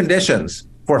preconditions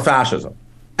for fascism.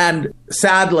 And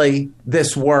sadly,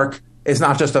 this work is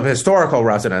not just of historical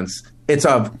resonance, it's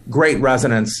of great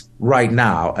resonance right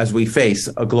now as we face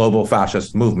a global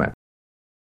fascist movement.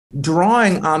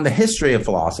 Drawing on the history of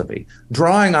philosophy,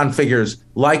 drawing on figures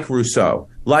like Rousseau,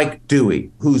 like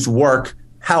Dewey, whose work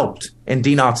helped in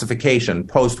denazification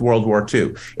post-World War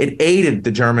II. It aided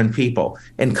the German people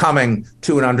in coming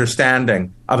to an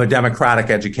understanding of a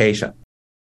democratic education.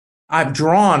 I've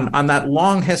drawn on that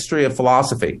long history of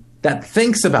philosophy that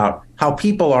thinks about how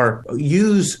people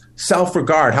use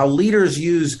self-regard, how leaders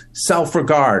use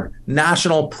self-regard,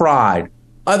 national pride,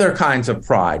 other kinds of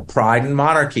pride in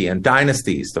monarchy and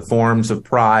dynasties, the forms of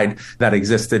pride that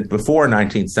existed before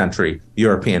 19th century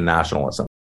European nationalism.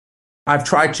 I've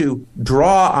tried to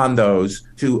draw on those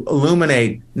to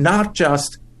illuminate not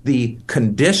just the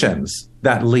conditions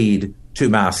that lead to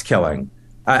mass killing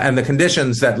and the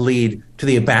conditions that lead to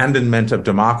the abandonment of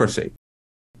democracy,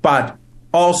 but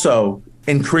also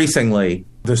increasingly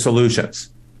the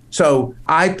solutions. So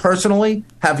I personally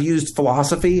have used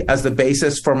philosophy as the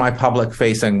basis for my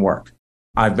public-facing work.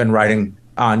 I've been writing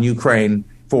on Ukraine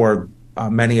for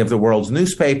many of the world's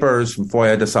newspapers, from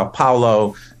Folha de Sao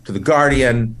Paulo to The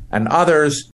Guardian and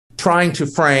others, trying to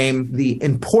frame the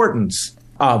importance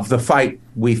of the fight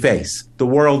we face, the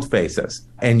world faces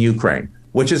in Ukraine,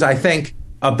 which is, I think,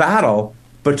 a battle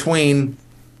between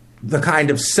the kind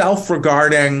of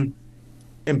self-regarding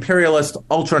imperialist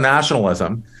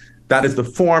ultranationalism that is the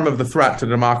form of the threat to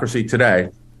democracy today,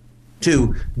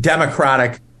 to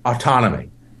democratic autonomy,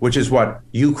 which is what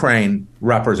Ukraine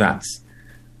represents.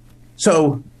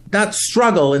 So that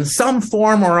struggle in some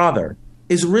form or other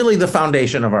is really the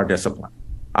foundation of our discipline.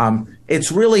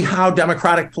 It's really how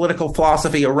democratic political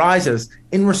philosophy arises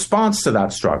in response to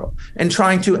that struggle and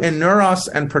trying to inure us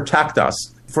and protect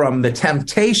us from the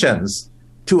temptations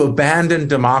to abandon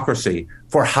democracy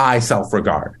for high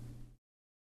self-regard.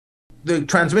 The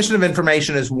transmission of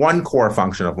information is one core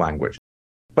function of language,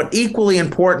 but equally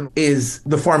important is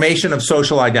the formation of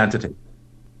social identity.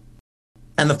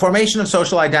 And the formation of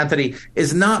social identity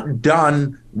is not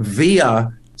done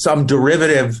via some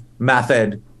derivative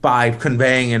method by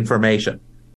conveying information.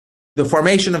 The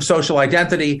formation of social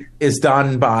identity is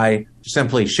done by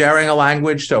simply sharing a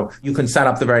language, so you can set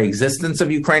up the very existence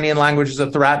of Ukrainian language as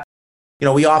a threat.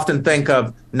 We often think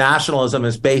of nationalism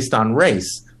as based on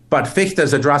race, but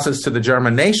Fichte's addresses to the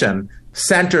German nation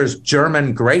centers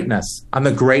German greatness on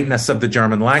the greatness of the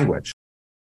German language.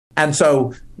 And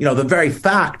so, the very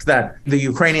fact that the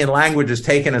Ukrainian language is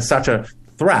taken as such a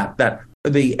threat, that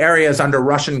the areas under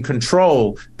Russian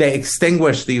control, they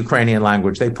extinguish the Ukrainian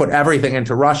language, they put everything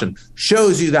into Russian,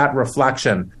 shows you that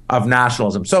reflection of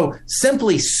nationalism. So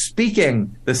simply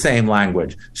speaking the same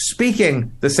language,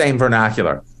 speaking the same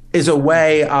vernacular, is a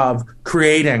way of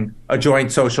creating a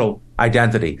joint social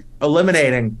identity,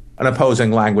 eliminating an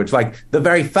opposing language. Like the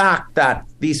very fact that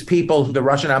these people, the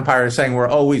Russian Empire is saying we're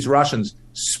always Russians,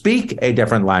 speak a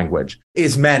different language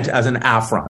is meant as an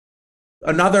affront.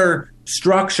 Another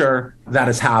structure that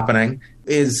is happening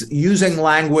is using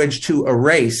language to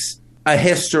erase a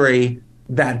history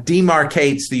that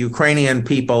demarcates the Ukrainian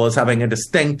people as having a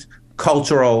distinct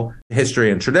cultural history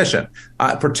and tradition,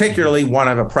 particularly one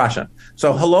of oppression.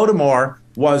 So Holodomor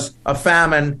was a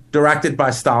famine directed by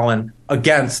Stalin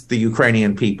against the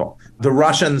Ukrainian people. The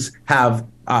Russians have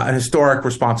a historic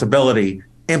responsibility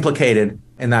implicated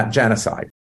in that genocide.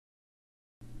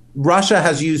 Russia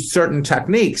has used certain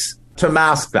techniques to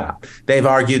mask that. They've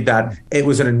argued that it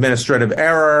was an administrative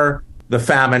error, the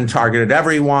famine targeted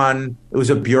everyone, it was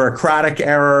a bureaucratic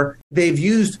error. They've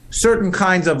used certain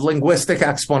kinds of linguistic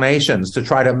explanations to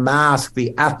try to mask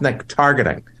the ethnic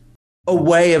targeting. A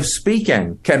way of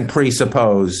speaking can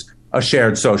presuppose a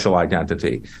shared social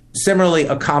identity. Similarly,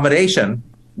 accommodation,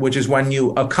 which is when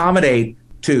you accommodate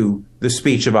to the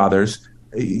speech of others,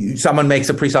 someone makes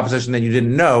a presupposition that you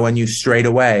didn't know and you straight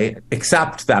away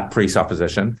accept that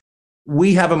presupposition.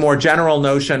 We have a more general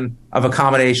notion of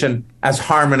accommodation as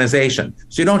harmonization.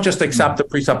 So you don't just accept the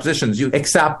presuppositions, you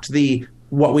accept the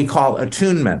what we call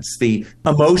attunements, the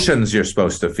emotions you're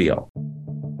supposed to feel.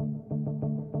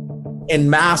 In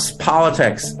mass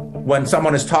politics, when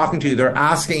someone is talking to you, they're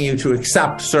asking you to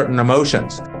accept certain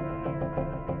emotions.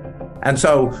 And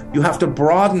so you have to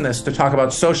broaden this to talk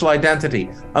about social identity,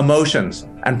 emotions,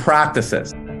 and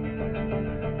practices.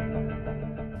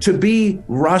 To be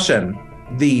Russian,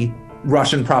 the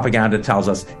Russian propaganda tells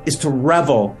us, is to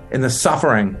revel in the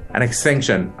suffering and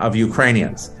extinction of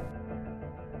Ukrainians.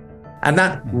 And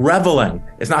that reveling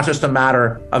is not just a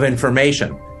matter of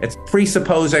information. It's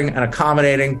presupposing and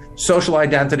accommodating social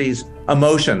identities,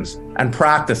 emotions, and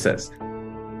practices.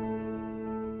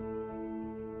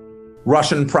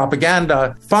 Russian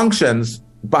propaganda functions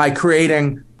by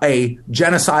creating a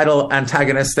genocidal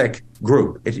antagonistic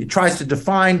group. It tries to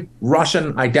define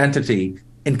Russian identity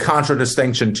in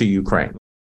contradistinction to Ukraine.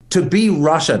 To be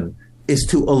Russian is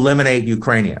to eliminate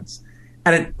Ukrainians.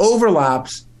 And it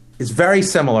overlaps, is very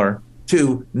similar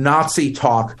to Nazi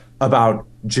talk about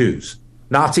Jews.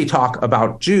 Nazi talk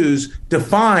about Jews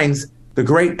defines the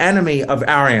great enemy of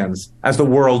Aryans as the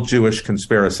world Jewish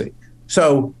conspiracy.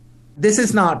 So this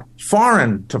is not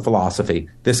foreign to philosophy,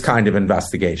 this kind of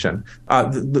investigation.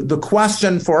 The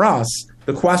question for us,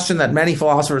 the question that many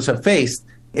philosophers have faced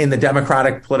in the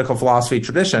democratic political philosophy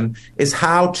tradition, is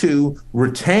how to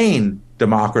retain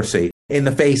democracy in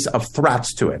the face of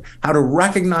threats to it, how to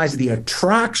recognize the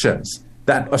attractions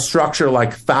that a structure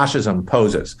like fascism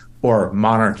poses, or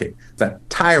monarchy, that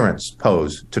tyrants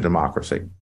pose to democracy.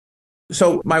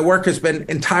 So my work has been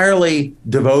entirely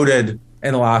devoted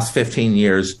in the last 15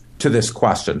 years to this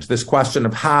question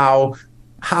of how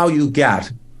you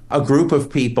get a group of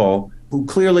people who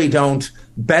clearly don't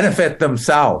benefit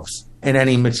themselves in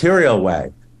any material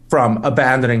way from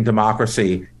abandoning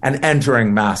democracy and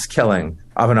entering mass killing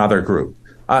of another group,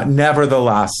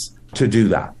 nevertheless to do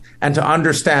that, and to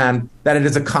understand that it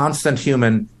is a constant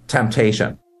human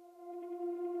temptation.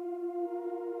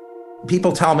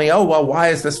 People tell me, oh, well, why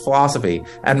is this philosophy?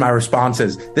 And my response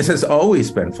is, this has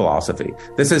always been philosophy.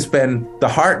 This has been the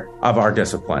heart of our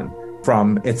discipline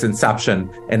from its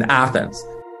inception in Athens.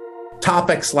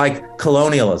 Topics like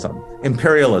colonialism,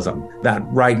 imperialism, that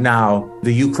right now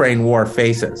the Ukraine war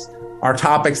faces, are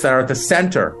topics that are at the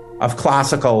center of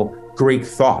classical Greek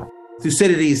thought.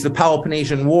 Thucydides' The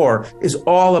Peloponnesian War is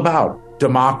all about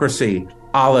democracy,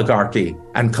 oligarchy,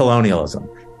 and colonialism.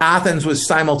 Athens was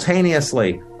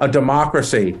simultaneously a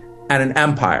democracy and an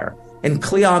empire. In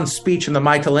Cleon's speech in the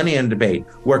Mychailian debate,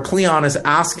 where Cleon is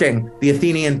asking the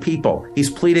Athenian people, he's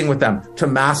pleading with them to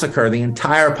massacre the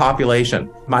entire population,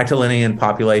 Mychailian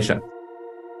population.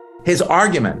 His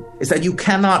argument is that you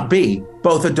cannot be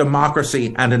both a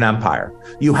democracy and an empire.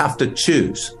 You have to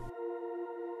choose.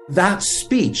 That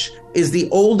speech is the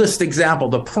oldest example,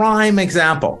 the prime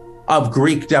example of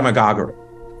Greek demagoguery.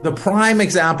 The prime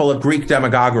example of Greek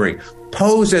demagoguery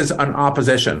poses an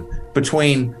opposition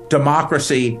between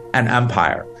democracy and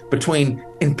empire, between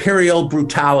imperial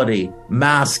brutality,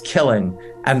 mass killing,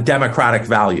 and democratic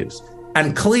values.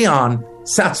 And Cleon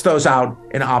sets those out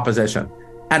in opposition.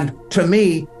 And to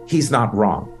me, he's not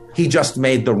wrong. He just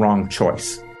made the wrong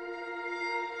choice.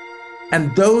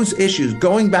 And those issues,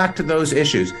 going back to those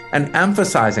issues and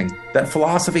emphasizing that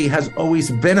philosophy has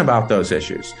always been about those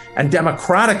issues, and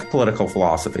democratic political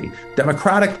philosophy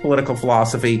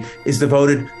is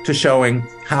devoted to showing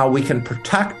how we can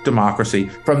protect democracy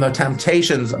from the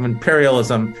temptations of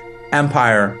imperialism,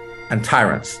 empire, and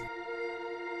tyrants.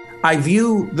 I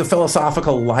view the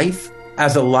philosophical life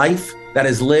as a life that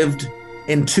is lived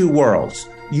in two worlds.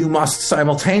 You must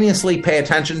simultaneously pay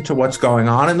attention to what's going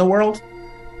on in the world,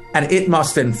 and it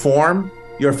must inform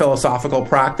your philosophical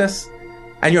practice,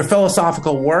 and your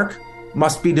philosophical work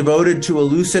must be devoted to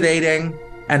elucidating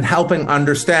and helping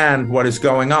understand what is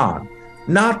going on.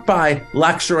 not by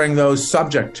lecturing those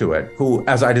subject to it, who,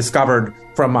 as I discovered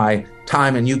from my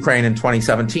time in Ukraine in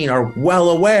 2017, are well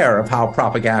aware of how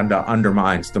propaganda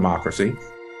undermines democracy,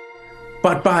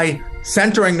 but by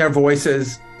centering their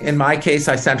voices. In my case,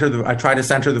 I try to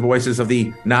center the voices of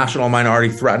the national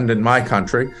minority threatened in my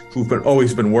country, who've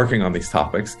always been working on these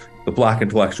topics, the Black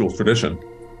intellectual tradition.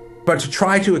 But to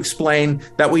try to explain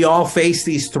that we all face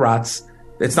these threats.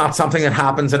 It's not something that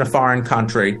happens in a foreign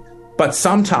country, but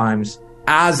sometimes,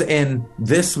 as in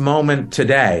this moment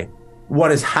today,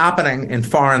 what is happening in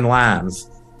foreign lands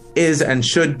is and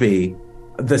should be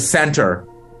the center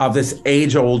of this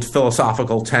age-old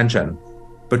philosophical tension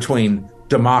between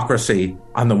democracy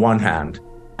on the one hand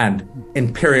and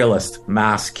imperialist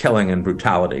mass killing and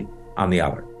brutality on the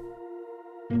other.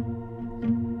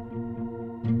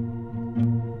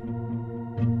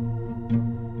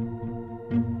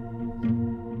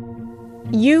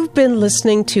 You've been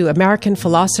listening to American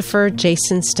philosopher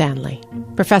Jason Stanley.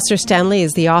 Professor Stanley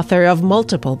is the author of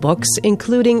multiple books,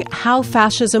 including How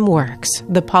Fascism Works,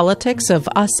 The Politics of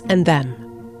Us and Them.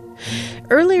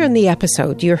 Earlier in the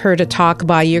episode, you heard a talk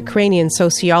by Ukrainian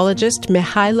sociologist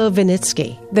Mychailo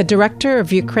Wynnyckyj, the director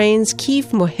of Ukraine's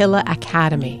Kyiv-Mohyla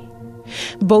Academy.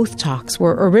 Both talks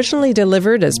were originally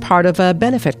delivered as part of a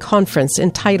benefit conference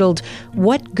entitled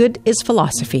What Good is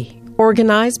Philosophy?,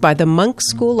 organized by the Munk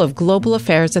School of Global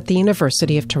Affairs at the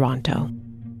University of Toronto.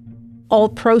 All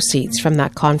proceeds from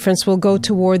that conference will go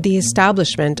toward the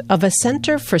establishment of a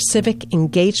Center for Civic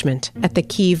Engagement at the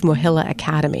Kyiv-Mohyla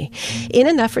Academy in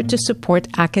an effort to support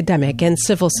academic and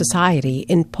civil society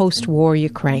in post-war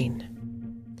Ukraine.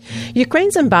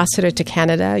 Ukraine's ambassador to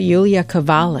Canada, Yulia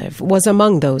Kovalev, was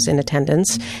among those in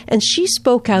attendance, and she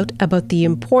spoke out about the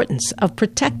importance of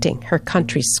protecting her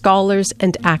country's scholars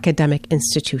and academic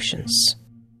institutions.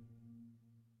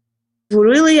 We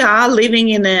really are living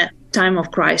in a time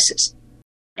of crisis,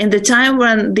 in the time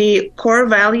when the core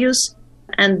values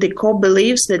and the core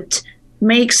beliefs that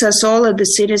makes us all as the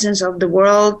citizens of the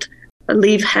world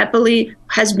live happily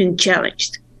has been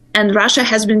challenged. And Russia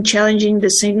has been challenging the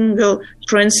single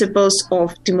principles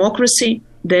of democracy,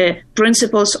 the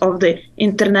principles of the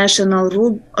international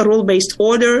rule-based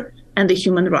order, and the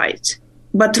human rights.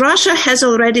 But Russia has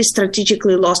already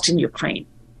strategically lost in Ukraine.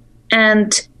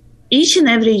 And each and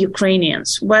every Ukrainian,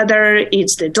 whether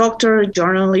it's the doctor,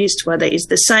 journalist, whether it's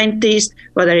the scientist,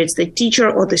 whether it's the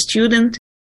teacher or the student,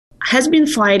 has been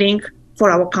fighting for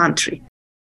our country.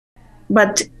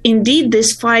 But indeed,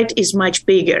 this fight is much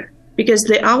bigger, because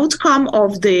the outcome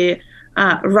of the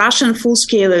Russian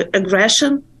full-scale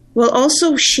aggression will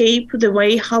also shape the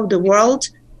way how the world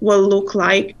will look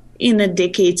like in the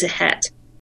decades ahead.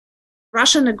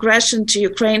 Russian aggression to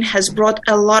Ukraine has brought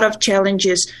a lot of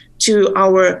challenges to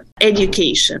our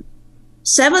education.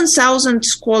 7,000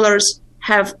 scholars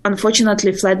have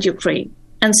unfortunately fled Ukraine,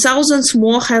 and thousands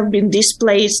more have been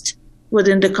displaced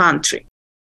within the country.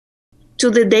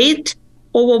 To the date,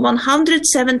 over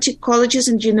 170 colleges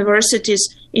and universities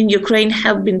in Ukraine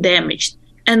have been damaged,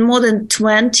 and more than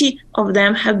 20 of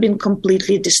them have been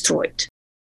completely destroyed.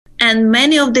 And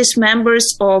many of these members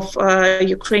of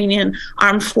Ukrainian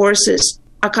armed forces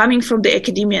are coming from the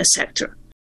academia sector.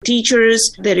 Teachers,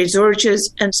 the researchers,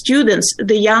 and students,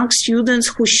 the young students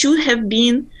who should have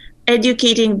been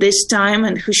educating this time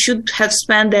and who should have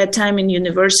spent their time in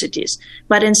universities.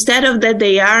 But instead of that,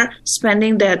 they are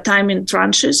spending their time in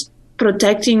trenches,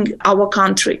 protecting our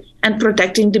country and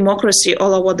protecting democracy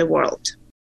all over the world.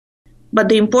 But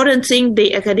the important thing,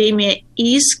 the academia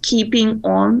is keeping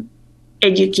on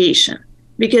education,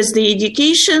 because the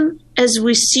education, as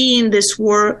we see in this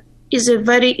war, is a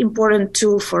very important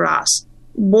tool for us,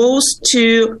 both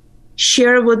to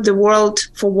share with the world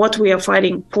for what we are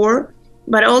fighting for,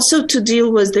 but also to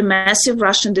deal with the massive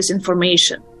Russian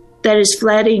disinformation that is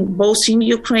flooding both in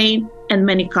Ukraine and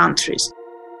many countries.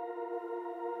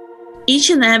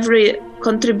 Each and every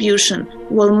contribution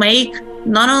will make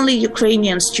not only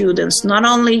Ukrainian students, not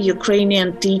only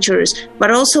Ukrainian teachers, but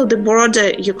also the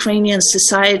broader Ukrainian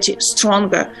society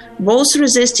stronger, both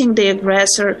resisting the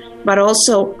aggressor, but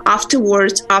also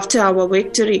afterwards, after our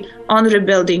victory, on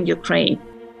rebuilding Ukraine.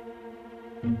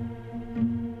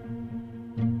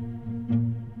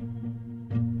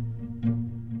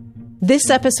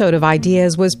 This episode of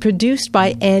Ideas was produced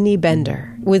by Annie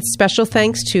Bender, with special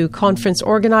thanks to conference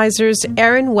organizers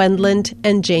Aaron Wendland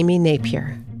and Jamie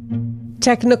Napier.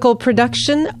 Technical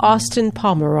production, Austin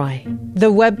Pomeroy.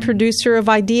 The web producer of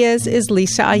Ideas is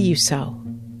Lisa Ayuso.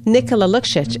 Nicola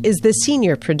Luksic is the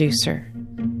senior producer.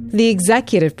 The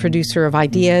executive producer of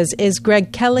Ideas is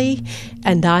Greg Kelly,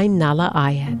 and I'm Nala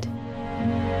Ayed.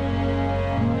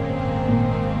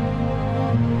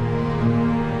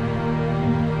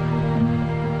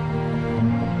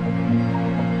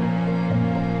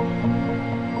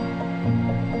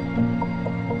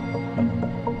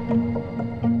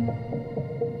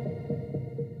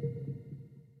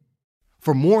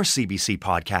 For more CBC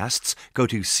podcasts, go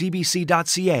to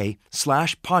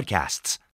cbc.ca/podcasts.